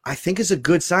 I think is a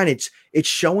good sign. It's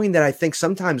showing that I think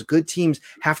sometimes good teams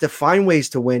have to find ways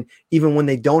to win even when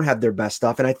they don't have their best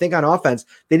stuff. And I think on offense,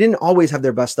 they didn't always have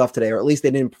their best stuff today, or at least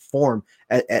they didn't perform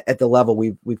at the level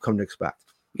we've come to expect.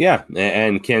 Yeah,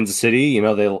 and Kansas City,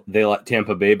 they let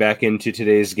Tampa Bay back into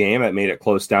today's game. It made it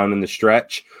close down in the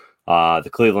stretch. The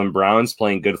Cleveland Browns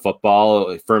playing good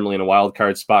football, firmly in a wild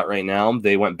card spot right now.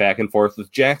 They went back and forth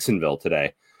with Jacksonville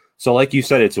today. So like you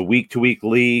said, it's a week-to-week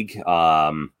league.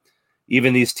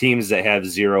 Even these teams that have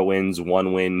 0 wins,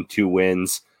 1 win, 2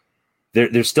 wins,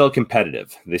 they're still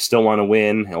competitive. They still want to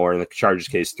win, or in the Chargers'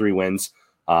 case, 3 wins.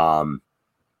 And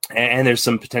there's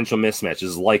some potential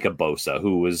mismatches like a Bosa,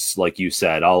 who was, like you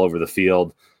said, all over the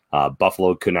field.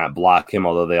 Buffalo could not block him,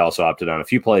 although they also opted on a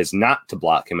few plays not to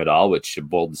block him at all, which a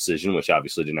bold decision, which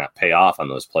obviously did not pay off on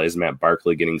those plays. Matt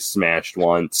Barkley getting smashed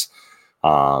once.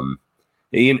 But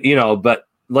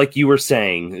like you were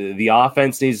saying, the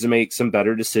offense needs to make some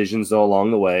better decisions, though,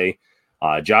 along the way.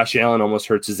 Josh Allen almost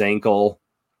hurts his ankle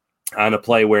on a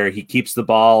play where he keeps the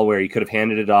ball, where he could have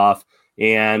handed it off.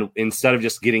 And instead of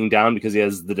just getting down because he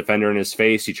has the defender in his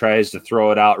face, he tries to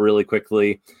throw it out really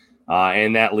quickly.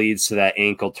 And that leads to that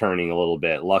ankle turning a little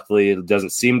bit. Luckily, it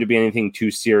doesn't seem to be anything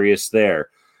too serious there.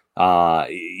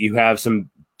 You have some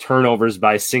turnovers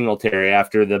by Singletary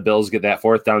after the Bills get that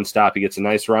 4th down stop. He gets a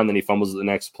nice run, then he fumbles the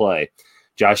next play.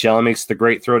 Josh Allen makes the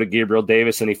great throw to Gabriel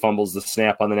Davis, and he fumbles the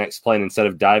snap on the next play. And instead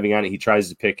of diving on it, he tries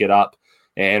to pick it up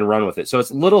and run with it. So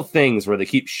it's little things where they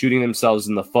keep shooting themselves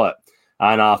in the foot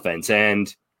on offense.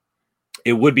 And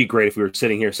it would be great if we were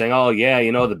sitting here saying, oh, yeah,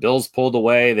 the Bills pulled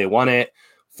away. They won it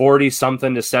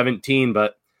 40-something to 17.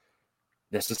 But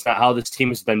this is not how this team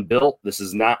has been built. This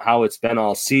is not how it's been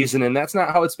all season. And that's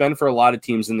not how it's been for a lot of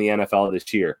teams in the NFL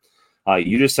this year.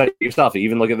 You just said it yourself.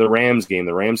 Even look at the Rams game.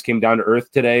 The Rams came down to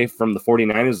earth today from the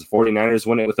 49ers. The 49ers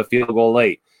win it with a field goal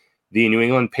late. The New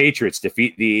England Patriots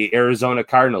defeat the Arizona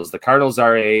Cardinals. The Cardinals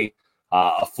are a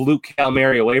fluke Hail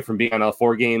Mary away from being on a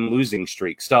 4-game losing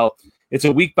streak. So it's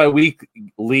a week-by-week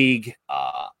league,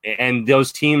 and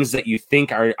those teams that you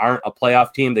think aren't a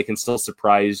playoff team, they can still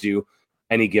surprise you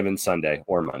any given Sunday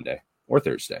or Monday or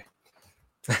Thursday.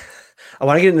 I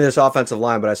want to get into this offensive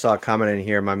line, but I saw a comment in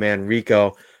here. My man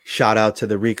Rico, shout out to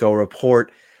the Rico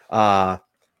Report.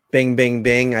 Bing, bing,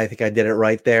 bing. I think I did it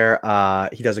right there.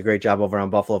 He does a great job over on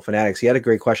Buffalo Fanatics. He had a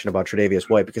great question about Tre'Davious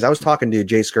White, because I was talking to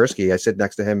Jay Skursky. I sit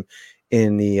next to him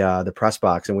in the press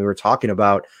box, and we were talking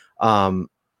about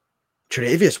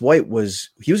Tre'Davious White was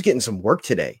getting some work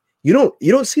today. You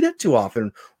don't see that too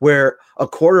often, where a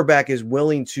quarterback is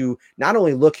willing to not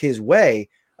only look his way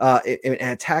and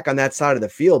attack on that side of the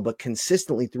field, but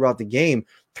consistently throughout the game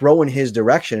throw in his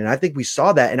direction. And I think we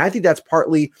saw that. And I think that's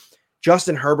partly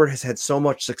Justin Herbert has had so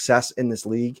much success in this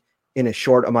league in a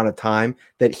short amount of time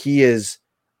that he is,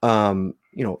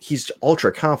 he's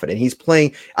ultra confident. He's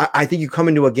playing. I think you come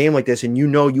into a game like this and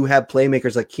you have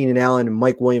playmakers like Keenan Allen and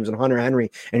Mike Williams and Hunter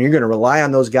Henry, and you're going to rely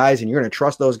on those guys and you're going to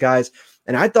trust those guys.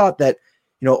 And I thought that,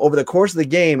 over the course of the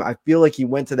game, I feel like he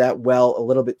went to that well a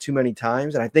little bit too many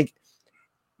times. And I think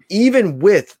even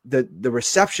with the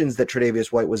receptions that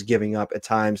Tre'Davious White was giving up at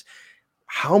times,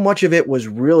 how much of it was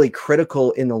really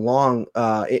critical in the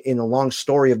long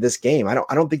story of this game? I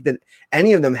don't think that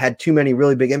any of them had too many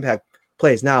really big impact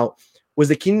plays. Now, was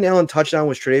the Keenan Allen touchdown,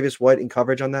 was Tre'Davious White in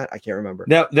coverage on that? I can't remember.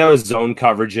 That was zone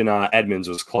coverage, and Edmonds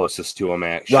was closest to him,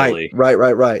 actually.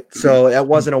 Right. So that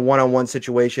wasn't a one-on-one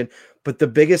situation. But the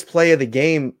biggest play of the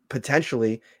game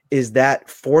potentially is that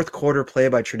fourth quarter play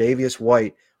by Tre'Davious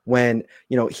White, when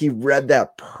he read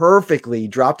that perfectly,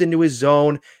 dropped into his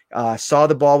zone, saw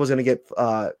the ball was going to get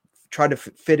tried to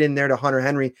fit in there to Hunter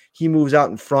Henry. He moves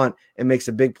out in front and makes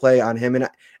a big play on him. And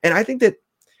I think that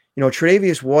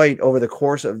Tre'Davious White over the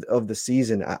course of the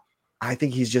season, I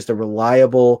think he's just a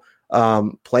reliable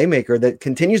playmaker that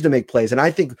continues to make plays. And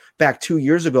I think back 2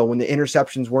 years ago when the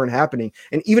interceptions weren't happening,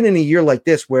 and even in a year like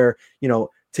this where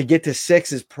to get to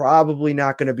 6 is probably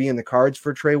not going to be in the cards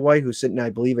for Trey White, who's sitting,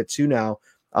 I believe, at 2 now.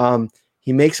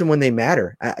 He makes them when they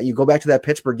matter. You go back to that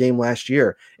Pittsburgh game last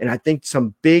year, and I think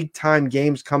some big time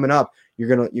games coming up, you're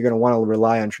gonna want to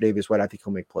rely on Tre'Davious White. I think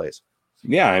he'll make plays.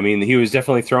 Yeah, I mean, he was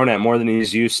definitely thrown at more than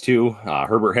he's used to.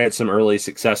 Herbert had some early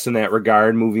success in that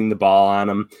regard, moving the ball on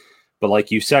him. But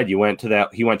like you said, he went to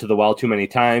the well too many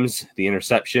times. The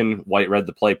interception, White read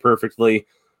the play perfectly.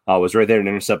 Was right there to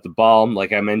intercept the ball.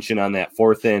 Like I mentioned on that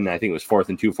 4th and, I think it was 4th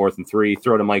and 2, 4th and 3,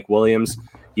 throw to Mike Williams.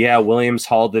 Yeah, Williams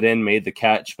hauled it in, made the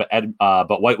catch,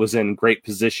 but White was in great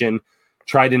position,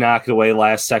 tried to knock it away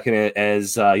last second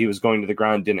as he was going to the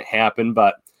ground. Didn't happen,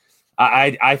 but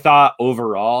I thought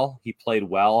overall he played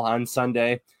well on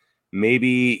Sunday.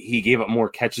 Maybe he gave up more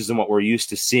catches than what we're used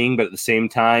to seeing, but at the same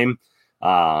time,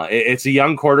 it's a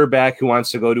young quarterback who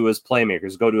wants to go to his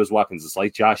playmakers, go to his weapons. It's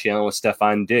like Josh Allen with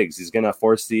Stephon Diggs. He's going to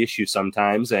force the issue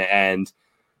sometimes, and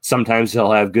sometimes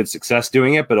he'll have good success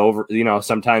doing it, but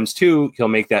sometimes too, he'll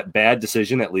make that bad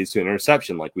decision that leads to an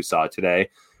interception, like we saw today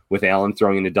with Allen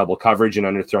throwing into double coverage and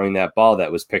underthrowing that ball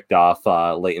that was picked off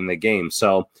late in the game.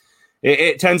 So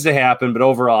it tends to happen, but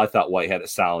overall, I thought White had a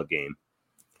solid game.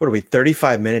 What are we,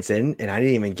 35 minutes in, and I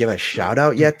didn't even give a shout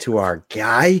out yet to our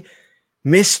guy,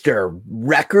 Mr.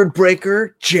 Record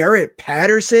Breaker, Jarrett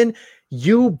Patterson.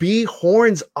 UB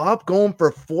horns up, going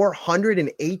for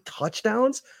 408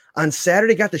 touchdowns. On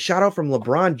Saturday, got the shout out from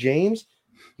LeBron James.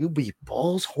 UB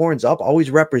Bulls, horns up, always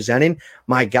representing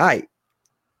my guy.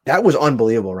 That was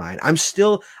unbelievable, Ryan. I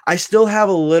still have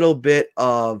a little bit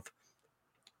of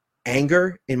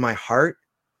anger in my heart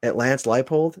at Lance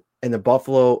Leipold and the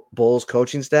Buffalo Bulls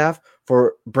coaching staff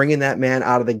for bringing that man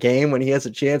out of the game when he has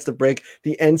a chance to break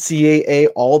the NCAA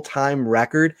all-time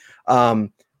record.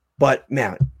 But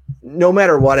man, no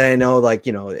matter what, I know,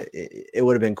 it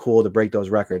would have been cool to break those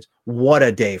records. What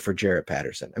a day for Jarrett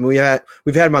Patterson. I mean,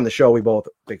 we've had him on the show. We both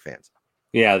big fans.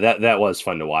 Yeah, that was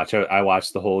fun to watch. I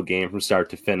watched the whole game from start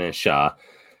to finish.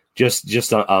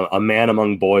 Just a man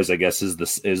among boys, I guess is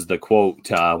the quote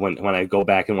when I go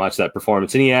back and watch that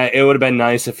performance. And yeah, it would have been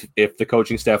nice if the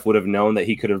coaching staff would have known that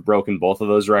he could have broken both of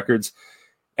those records.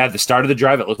 At the start of the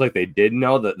drive, it looked like they did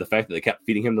know that the fact that they kept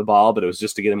feeding him the ball, but it was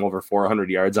just to get him over 400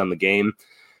 yards on the game.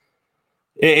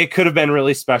 It could have been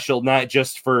really special, not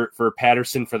just for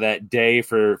Patterson for that day,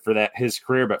 for that his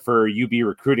career, but for UB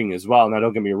recruiting as well. Now,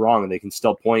 don't get me wrong, they can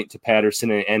still point to Patterson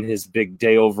and his big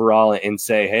day overall and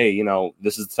say, hey,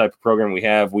 this is the type of program we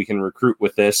have. We can recruit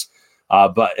with this.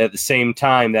 But at the same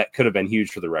time, that could have been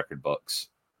huge for the record books.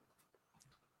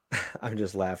 I'm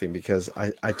just laughing because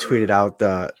I tweeted out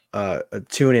the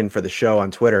tune in for the show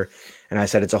on Twitter, and I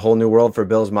said it's a whole new world for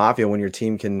Bills Mafia when your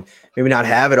team can maybe not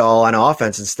have it all on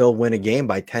offense and still win a game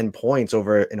by 10 points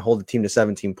over and hold the team to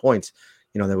 17 points.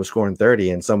 That was scoring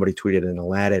 30, and somebody tweeted an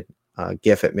Aladdin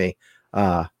gif at me.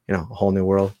 A whole new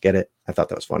world. Get it? I thought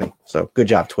that was funny. So good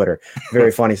job, Twitter.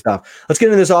 Very funny stuff. Let's get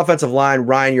into this offensive line.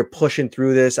 Ryan, you're pushing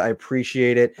through this. I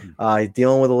appreciate it. He's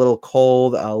dealing with a little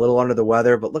cold, a little under the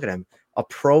weather, but look at him. A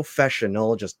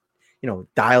professional, just,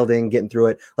 dialed in, getting through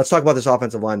it. Let's talk about this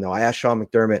offensive line, though. I asked Sean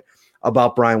McDermott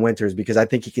about Brian Winters because I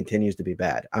think he continues to be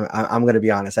bad. I'm going to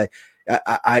be honest.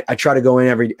 I try to go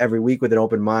in every week with an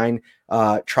open mind,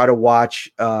 try to watch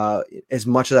as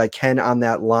much as I can on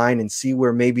that line and see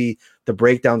where maybe the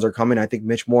breakdowns are coming. I think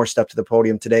Mitch Moore stepped to the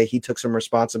podium today. He took some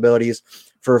responsibilities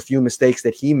for a few mistakes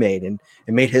that he made and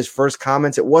made his first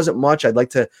comments. It wasn't much. I'd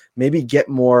like to maybe get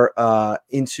more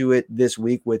into it this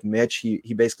week with Mitch.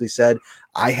 He basically said,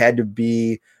 I had to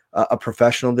be a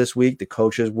professional this week. The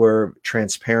coaches were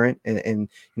transparent and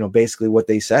basically what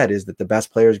they said is that the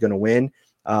best player is going to win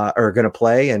or going to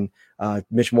play. And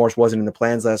Mitch Morse wasn't in the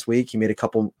plans last week. He made a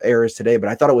couple errors today, but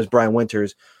I thought it was Brian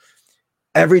Winters.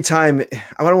 Every time,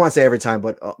 I don't want to say every time,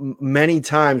 but many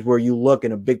times where you look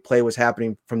and a big play was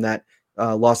happening from that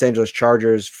Los Angeles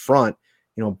Chargers front,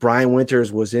 Brian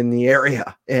Winters was in the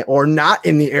area or not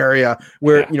in the area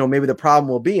where, maybe the problem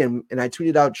will be. And I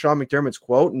tweeted out Sean McDermott's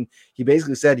quote, and he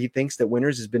basically said he thinks that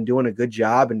Winters has been doing a good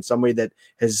job and somebody that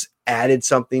has added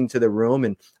something to the room.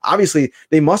 And obviously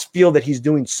they must feel that he's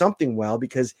doing something well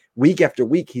because week after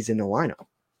week he's in the lineup.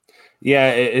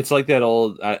 Yeah, it's like that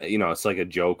old, it's like a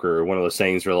joke or one of those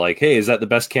sayings where like, hey, is that the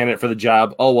best candidate for the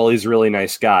job? Oh, well, he's a really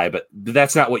nice guy. But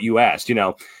that's not what you asked.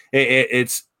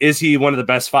 Is he one of the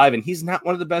best five? And he's not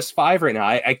one of the best five right now.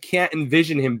 I can't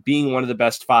envision him being one of the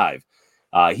best five.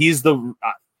 I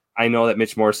know that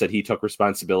Mitch Moore said he took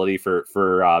responsibility for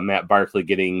Matt Barkley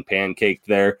getting pancaked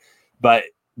there, but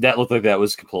that looked like that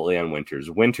was completely on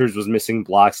Winters. Winters was missing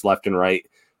blocks left and right.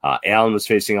 Allen was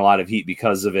facing a lot of heat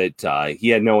because of it. He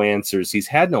had no answers. He's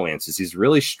had no answers. He's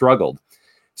really struggled.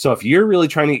 So if you're really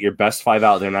trying to get your best five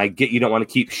out there, and I get you don't want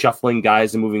to keep shuffling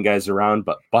guys and moving guys around,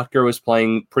 but Butker was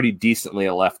playing pretty decently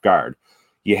at left guard.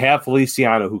 You have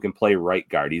Feliciano who can play right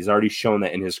guard. He's already shown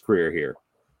that in his career here.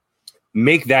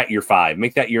 Make that your five.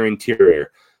 Make that your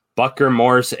interior. Butker,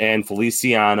 Morse, and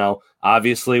Feliciano,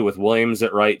 obviously with Williams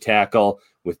at right tackle,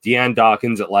 with Deion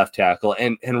Dawkins at left tackle,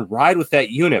 and ride with that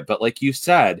unit. But like you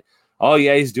said, oh,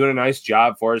 yeah, he's doing a nice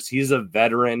job for us. He's a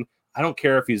veteran. I don't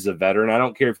care if he's a veteran. I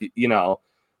don't care if,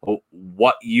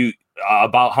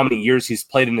 about how many years he's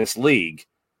played in this league.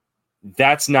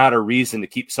 That's not a reason to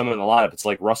keep someone in the lineup. It's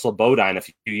like Russell Bodine a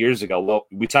few years ago. Well,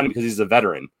 we signed him because he's a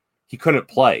veteran. He couldn't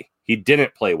play. He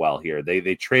didn't play well here.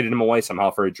 They traded him away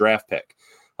somehow for a draft pick.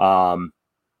 Don't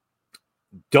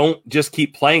just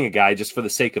keep playing a guy just for the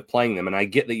sake of playing them. And I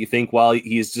get that you think, well,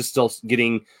 he's just still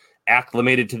getting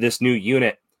acclimated to this new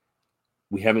unit.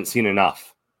 We haven't seen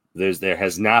enough. There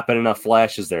has not been enough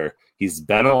flashes there. He's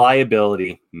been a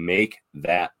liability. Make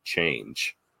that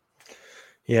change.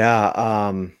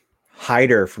 Yeah.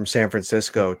 Hyder from San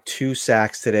Francisco, 2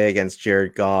 sacks today against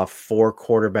Jared Goff, 4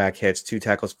 quarterback hits, 2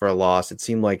 tackles for a loss. It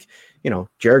seemed like,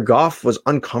 Jared Goff was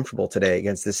uncomfortable today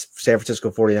against this San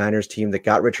Francisco 49ers team that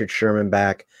got Richard Sherman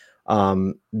back.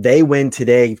 They win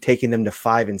today, taking them to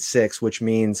 5-6, which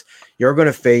means you're going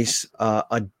to face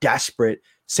a desperate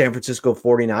San Francisco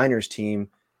 49ers team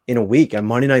in a week on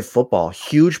Monday Night Football.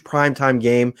 Huge primetime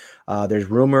game. There's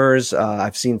rumors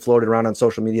I've seen floated around on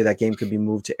social media that game could be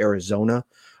moved to Arizona,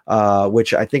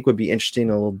 which I think would be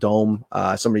interesting. A little dome.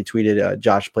 Somebody tweeted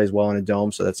Josh plays well in a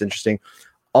dome, so that's interesting.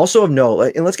 Also of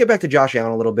note, and let's get back to Josh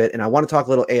Allen a little bit, and I want to talk a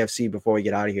little AFC before we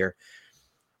get out of here.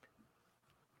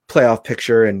 Playoff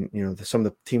picture and some of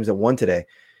the teams that won today.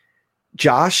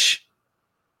 Josh,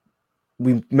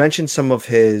 we mentioned some of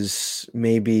his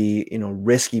maybe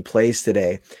risky plays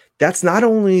today. That's not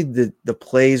only the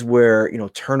plays where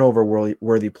turnover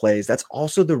worthy plays. That's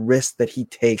also the risk that he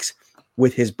takes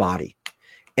with his body.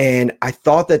 And I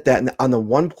thought that on the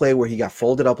one play where he got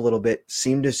folded up a little bit,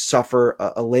 seemed to suffer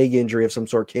a leg injury of some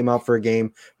sort, came out for a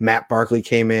game. Matt Barkley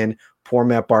came in. Poor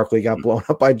Matt Barkley got blown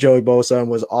up by Joey Bosa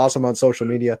and was awesome on social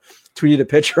media. Tweeted a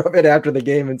picture of it after the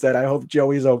game and said, I hope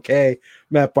Joey's okay.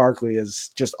 Matt Barkley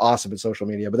is just awesome in social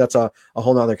media, but that's a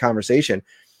whole nother conversation.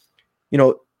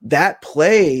 That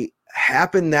play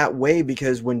happened that way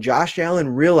because when Josh Allen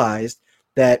realized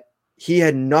that he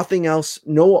had nothing else,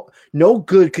 no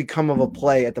good could come of a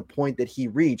play at the point that he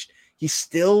reached, he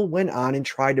still went on and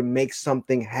tried to make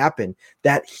something happen.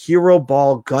 That hero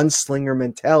ball gunslinger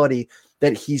mentality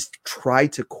that he's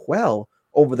tried to quell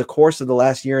over the course of the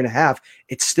last year and a half,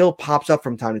 it still pops up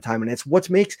from time to time. And it's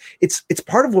it's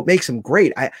part of what makes him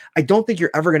great. I don't think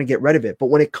you're ever going to get rid of it, but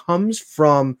when it comes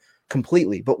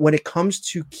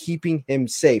to keeping him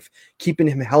safe, keeping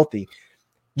him healthy,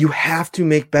 you have to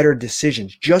make better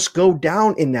decisions. Just go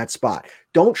down in that spot.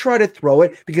 Don't try to throw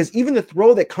it, because even the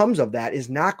throw that comes of that is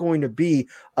not going to be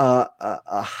a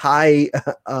high,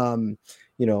 the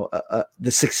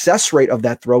success rate of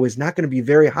that throw is not going to be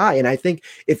very high. And I think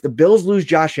if the Bills lose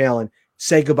Josh Allen,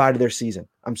 say goodbye to their season.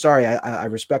 I'm sorry. I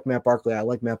respect Matt Barkley. I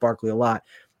like Matt Barkley a lot.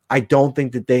 I don't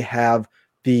think that they have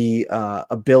the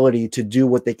ability to do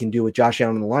what they can do with Josh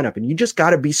Allen in the lineup. And you just got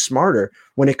to be smarter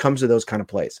when it comes to those kind of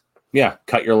plays. Yeah,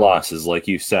 cut your losses, like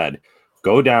you said.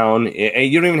 Go down.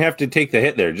 You don't even have to take the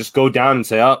hit there. Just go down and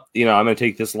say, I'm going to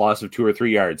take this loss of 2 or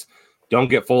 3 yards. Don't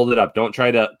get folded up. Don't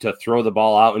try to throw the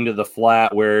ball out into the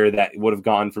flat where that would have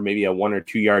gone for maybe a 1 or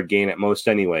 2 yard gain at most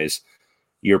anyways.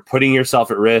 You're putting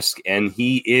yourself at risk, and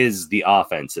he is the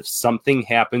offense. If something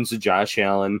happens to Josh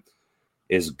Allen,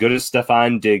 as good as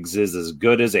Stephon Diggs is, as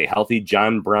good as a healthy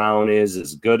John Brown is,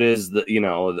 as good as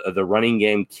the running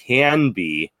game can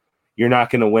be, you're not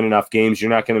going to win enough games. You're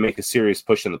not going to make a serious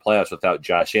push in the playoffs without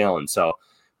Josh Allen. So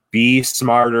be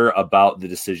smarter about the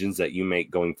decisions that you make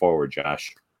going forward,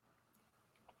 Josh.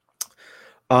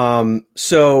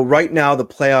 So right now the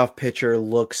playoff picture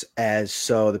looks as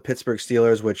so. The Pittsburgh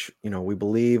Steelers, which we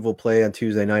believe will play on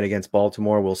Tuesday night against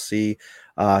Baltimore, we'll see.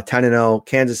 10-0,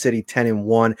 Kansas City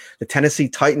 10-1. The Tennessee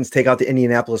Titans take out the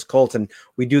Indianapolis Colts, and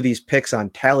we do these picks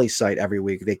on Tally Site every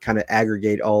week. They kind of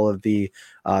aggregate all of the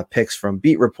picks from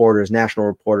beat reporters, national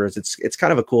reporters. It's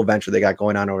kind of a cool venture they got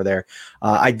going on over there.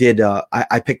 I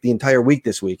picked the entire week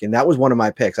this week, and that was one of my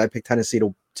picks. I picked Tennessee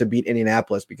to beat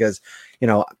Indianapolis because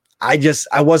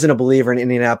I wasn't a believer in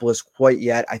Indianapolis quite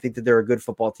yet. I think that they're a good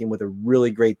football team with a really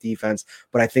great defense,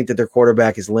 but I think that their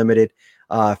quarterback is limited.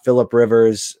 Phillip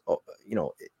Rivers,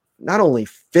 not only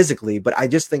physically, but I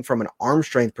just think from an arm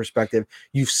strength perspective,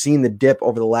 you've seen the dip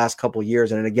over the last couple of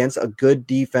years, and against a good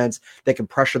defense that can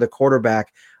pressure the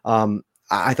quarterback,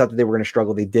 I thought that they were going to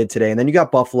struggle. They did today. And then you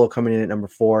got Buffalo coming in at number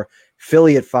 4,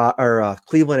 Philly at 5, or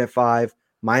Cleveland at 5,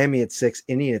 Miami at 6,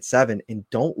 Indy at 7. And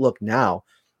don't look now,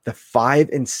 the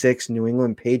 5-6 New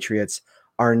England Patriots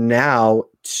are now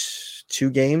 2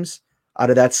 games out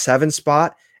of that 7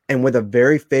 spot, and with a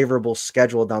very favorable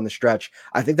schedule down the stretch.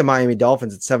 I think the Miami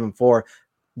Dolphins at 7-4,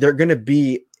 they're going to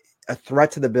be a threat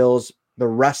to the Bills the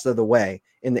rest of the way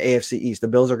in the AFC East. The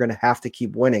Bills are going to have to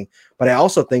keep winning. But I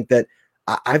also think that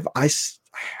I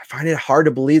find it hard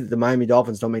to believe that the Miami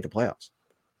Dolphins don't make the playoffs.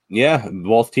 Yeah,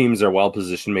 both teams are well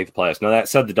positioned to make the playoffs. Now, that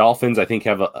said, the Dolphins, I think,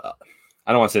 have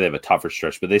I don't want to say they have a tougher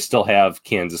stretch, but they still have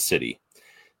Kansas City.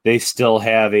 they still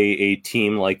have a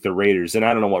team like the Raiders. And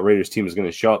I don't know what Raiders team is going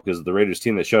to show up, because the Raiders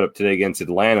team that showed up today against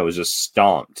Atlanta was just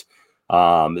stomped.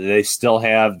 They still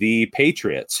have the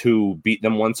Patriots, who beat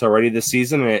them once already this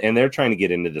season, and they're trying to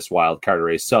get into this wild card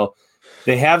race. So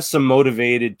they have some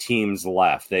motivated teams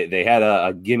left. They had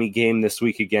a gimme game this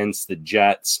week against the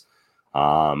Jets,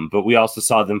 but we also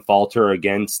saw them falter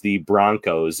against the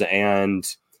Broncos. And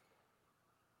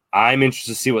I'm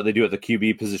interested to see what they do at the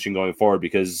QB position going forward,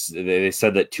 because they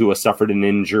said that Tua suffered an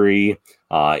injury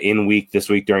this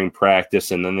week during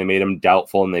practice, and then they made him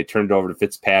doubtful, and they turned it over to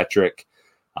Fitzpatrick.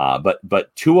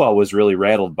 But Tua was really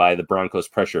rattled by the Broncos'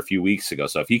 pressure a few weeks ago.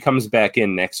 So if he comes back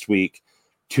in next week,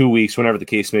 2 weeks, whenever the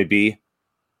case may be,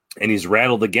 and he's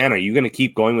rattled again, are you going to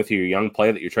keep going with your young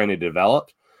player that you're trying to develop?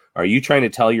 Are you trying to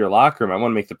tell your locker room, I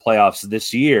want to make the playoffs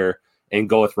this year, and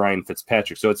go with Ryan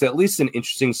Fitzpatrick? So it's at least an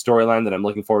interesting storyline that I'm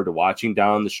looking forward to watching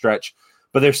down the stretch.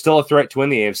 But they're still a threat to win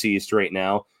the AFC East right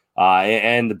now.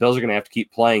 And the Bills are going to have to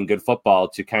keep playing good football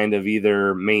to kind of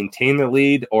either maintain the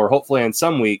lead, or hopefully on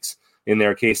some weeks, in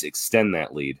their case, extend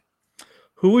that lead.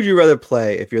 Who would you rather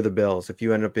play if you're the Bills? If you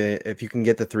can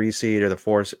get the 3 seed or the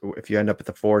 4, if you end up at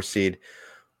the 4 seed,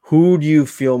 who do you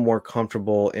feel more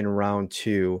comfortable in round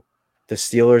 2, the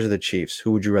Steelers or the Chiefs?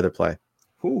 Who would you rather play?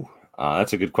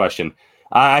 That's a good question.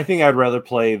 I think I'd rather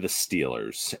play the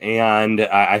Steelers. And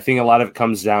I think a lot of it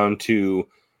comes down to,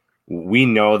 we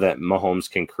know that Mahomes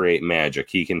can create magic.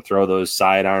 He can throw those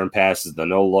sidearm passes, the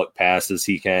no-look passes.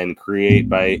 He can create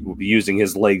by using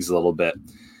his legs a little bit.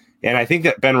 And I think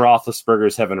that Ben Roethlisberger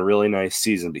is having a really nice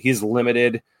season, but he's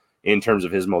limited in terms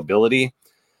of his mobility.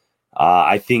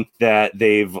 I think that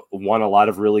they've won a lot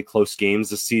of really close games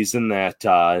this season, that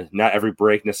not every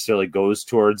break necessarily goes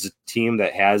towards a team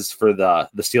that has for the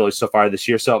Steelers so far this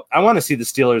year. So I want to see the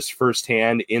Steelers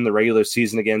firsthand in the regular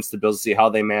season against the Bills to see how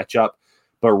they match up.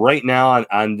 But right now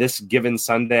on this given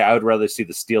Sunday, I would rather see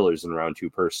the Steelers in round 2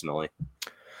 personally.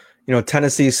 You know,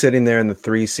 Tennessee's sitting there in the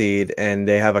 3 seed, and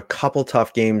they have a couple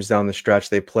tough games down the stretch.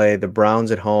 They play the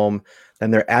Browns at home,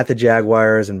 then they're at the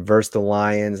Jaguars and versus the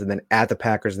Lions, and then at the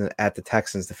Packers and at the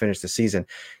Texans to finish the season.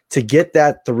 To get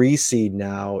that 3 seed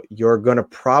now, you're going to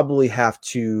probably have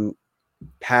to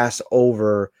pass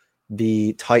over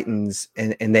the Titans,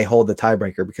 and they hold the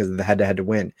tiebreaker because of the head-to-head to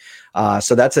win.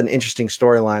 So that's an interesting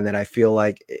storyline that I feel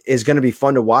like is going to be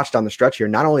fun to watch down the stretch here.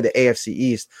 Not only the AFC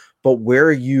East, but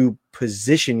where you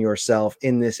position yourself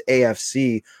in this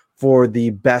AFC for the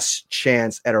best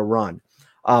chance at a run.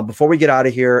 Before we get out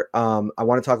of here, I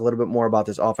want to talk a little bit more about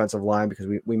this offensive line, because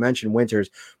we mentioned Winters,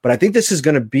 but I think this is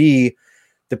going to be,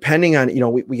 depending on,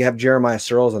 we have Jeremiah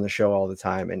Searles on the show all the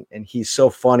time, and he's so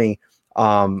funny.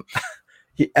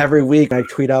 Every week I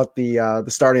tweet out the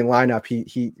starting lineup.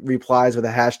 He replies with a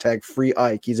hashtag free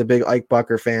Ike. He's a big Ike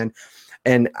Bucker fan.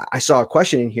 And I saw a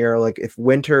question in here, like, if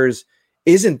Winters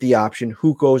isn't the option,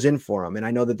 who goes in for him? And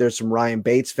I know that there's some Ryan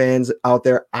Bates fans out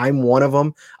there. I'm one of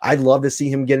them. I'd love to see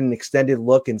him get an extended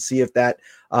look and see if that,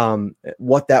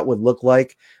 what that would look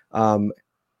like. But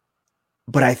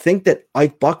I think that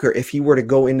Ike Bucker, if he were to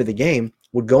go into the game,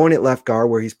 would go in at left guard,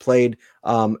 where he's played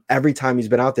every time he's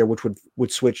been out there, which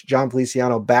would switch John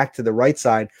Feliciano back to the right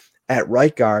side at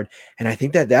right guard. And I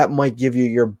think that might give you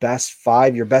your best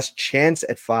 5, your best chance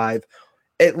at 5,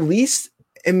 at least.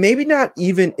 And maybe not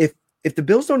even if the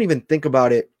Bills don't even think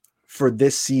about it for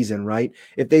this season, right?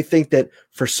 If they think that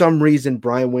for some reason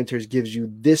Brian Winters gives you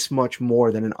this much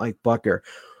more than an Ike Bucker,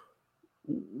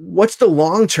 what's the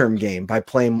long-term game by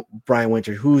playing Brian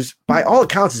Winters, who's by all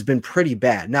accounts has been pretty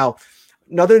bad? Now,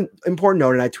 another important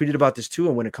note, and I tweeted about this too,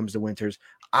 and when it comes to Winters,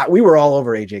 we were all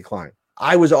over AJ Klein.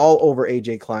 I was all over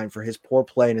AJ Klein for his poor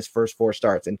play in his first 4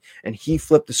 starts, and he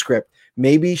flipped the script.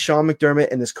 Maybe Sean McDermott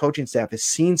and this coaching staff has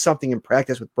seen something in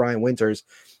practice with Brian Winters.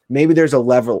 Maybe there's a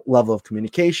level of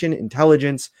communication,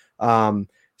 intelligence,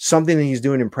 something that he's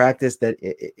doing in practice that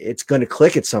it's going to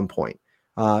click at some point.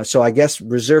 So I guess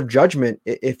reserve judgment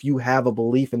if you have a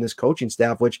belief in this coaching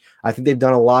staff, which I think they've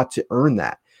done a lot to earn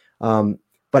that.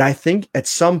 But I think at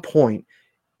some point,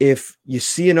 if you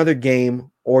see another game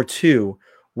or two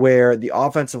where the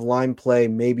offensive line play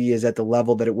maybe is at the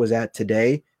level that it was at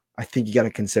today, I think you got to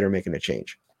consider making a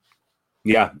change.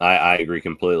 Yeah, I agree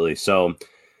completely. So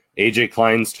AJ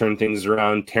Klein's turned things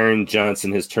around. Taron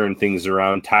Johnson has turned things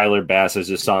around. Tyler Bass, as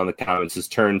I just saw in the comments, has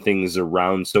turned things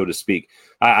around, so to speak.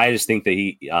 I just think that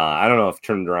he, I don't know if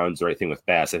turned around is the right thing with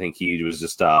Bass. I think he was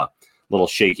just a little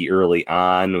shaky early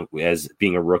on as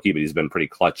being a rookie, but he's been pretty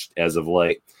clutch as of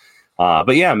late.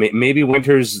 But yeah, maybe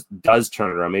Winters does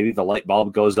turn it around. Maybe the light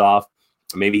bulb goes off.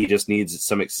 Maybe he just needs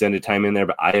some extended time in there,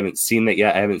 but I haven't seen that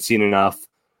yet. I haven't seen enough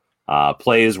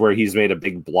plays where he's made a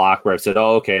big block where I've said,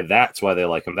 oh, okay, that's why they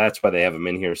like him. That's why they have him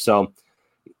in here. So,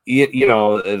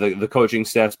 the coaching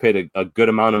staff's paid a good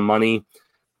amount of money.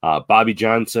 Bobby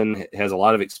Johnson has a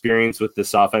lot of experience with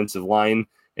this offensive line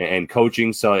and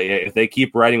coaching. So if they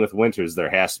keep riding with Winters, there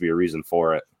has to be a reason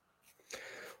for it.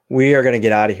 We are going to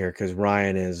get out of here because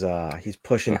Ryan is he's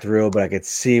pushing through, but I could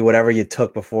see whatever you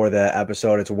took before the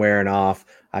episode, it's wearing off.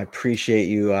 I appreciate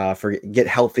you for get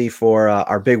healthy for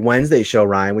our big Wednesday show,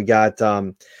 Ryan. We got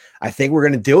I think we're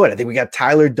going to do it. I think we got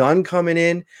Tyler Dunn coming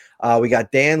in. We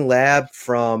got Dan Lab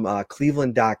from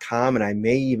Cleveland.com, and I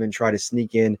may even try to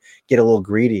sneak in, get a little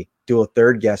greedy, do a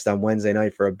third guest on Wednesday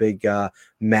night for a big,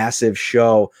 massive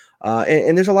show.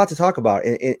 And there's a lot to talk about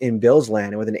in Bills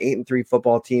land. And with an 8-3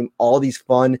 football team, all these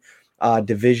fun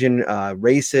division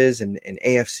races and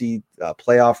AFC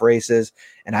playoff races.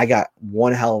 And I got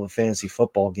one hell of a fantasy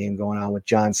football game going on with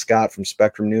John Scott from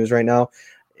Spectrum News right now.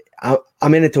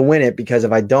 I'm in it to win it, because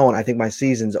if I don't, I think my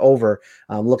season's over.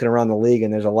 I'm looking around the league,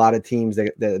 and there's a lot of teams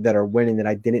that are winning that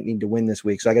I didn't need to win this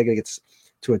week. So I got to get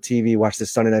to a TV, watch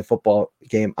this Sunday night football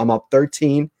game. I'm up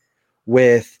 13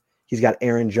 with he's got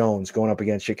Aaron Jones going up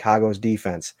against Chicago's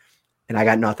defense, and I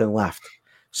got nothing left.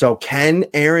 So can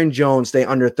Aaron Jones stay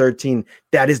under 13?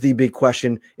 That is the big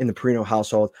question in the Perino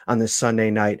household on this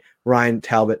Sunday night. Ryan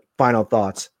Talbot, final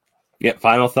thoughts. Yeah,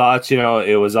 final thoughts.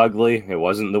 It was ugly. It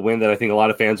wasn't the win that I think a lot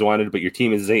of fans wanted, but your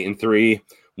team is 8-3,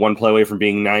 one play away from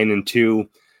being 9-2.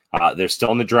 They're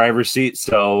still in the driver's seat,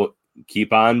 so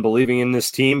keep on believing in this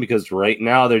team, because right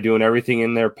now they're doing everything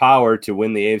in their power to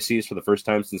win the AFCs for the first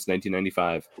time since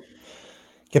 1995.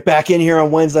 Get back in here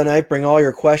on Wednesday night. Bring all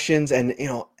your questions. And,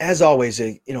 as always,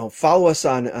 follow us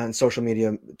on social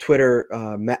media, Twitter,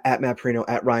 at Matt Perino,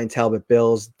 at Ryan Talbot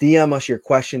Bills. DM us your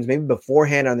questions, maybe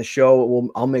beforehand on the show.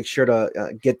 I'll make sure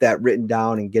to get that written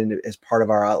down and get it as part of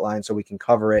our outline so we can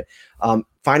cover it.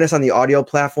 Find us on the audio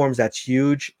platforms. That's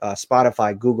huge.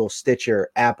 Spotify, Google, Stitcher,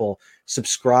 Apple.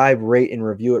 Subscribe, rate, and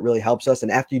review. It really helps us. And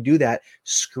after you do that,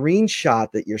 screenshot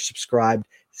that you're subscribed.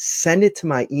 Send it to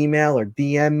my email or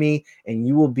DM me, and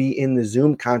you will be in the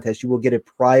Zoom contest. You will get a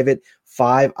private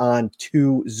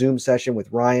 5-on-2 Zoom session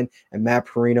with Ryan and Matt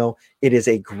Perino. It is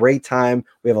a great time.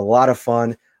 We have a lot of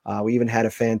fun. We even had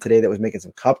a fan today that was making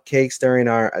some cupcakes during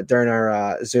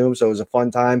our Zoom, so it was a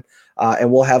fun time. And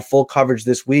we'll have full coverage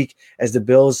this week as the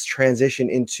Bills transition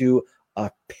into a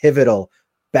pivotal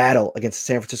battle against the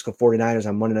San Francisco 49ers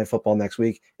on Monday Night Football next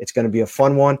week. It's going to be a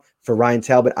fun one. For Ryan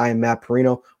Talbot, I am Matt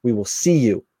Perino. We will see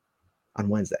you on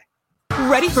Wednesday.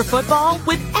 Ready for football?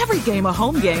 With every game a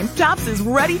home game, Tops is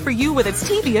ready for you with its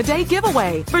TV a Day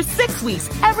giveaway. For 6 weeks,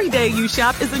 every day you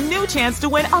shop is a new chance to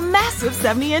win a massive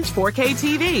 70-inch 4K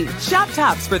TV. Shop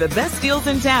Tops for the best deals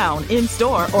in town,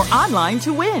 in-store, or online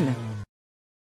to win.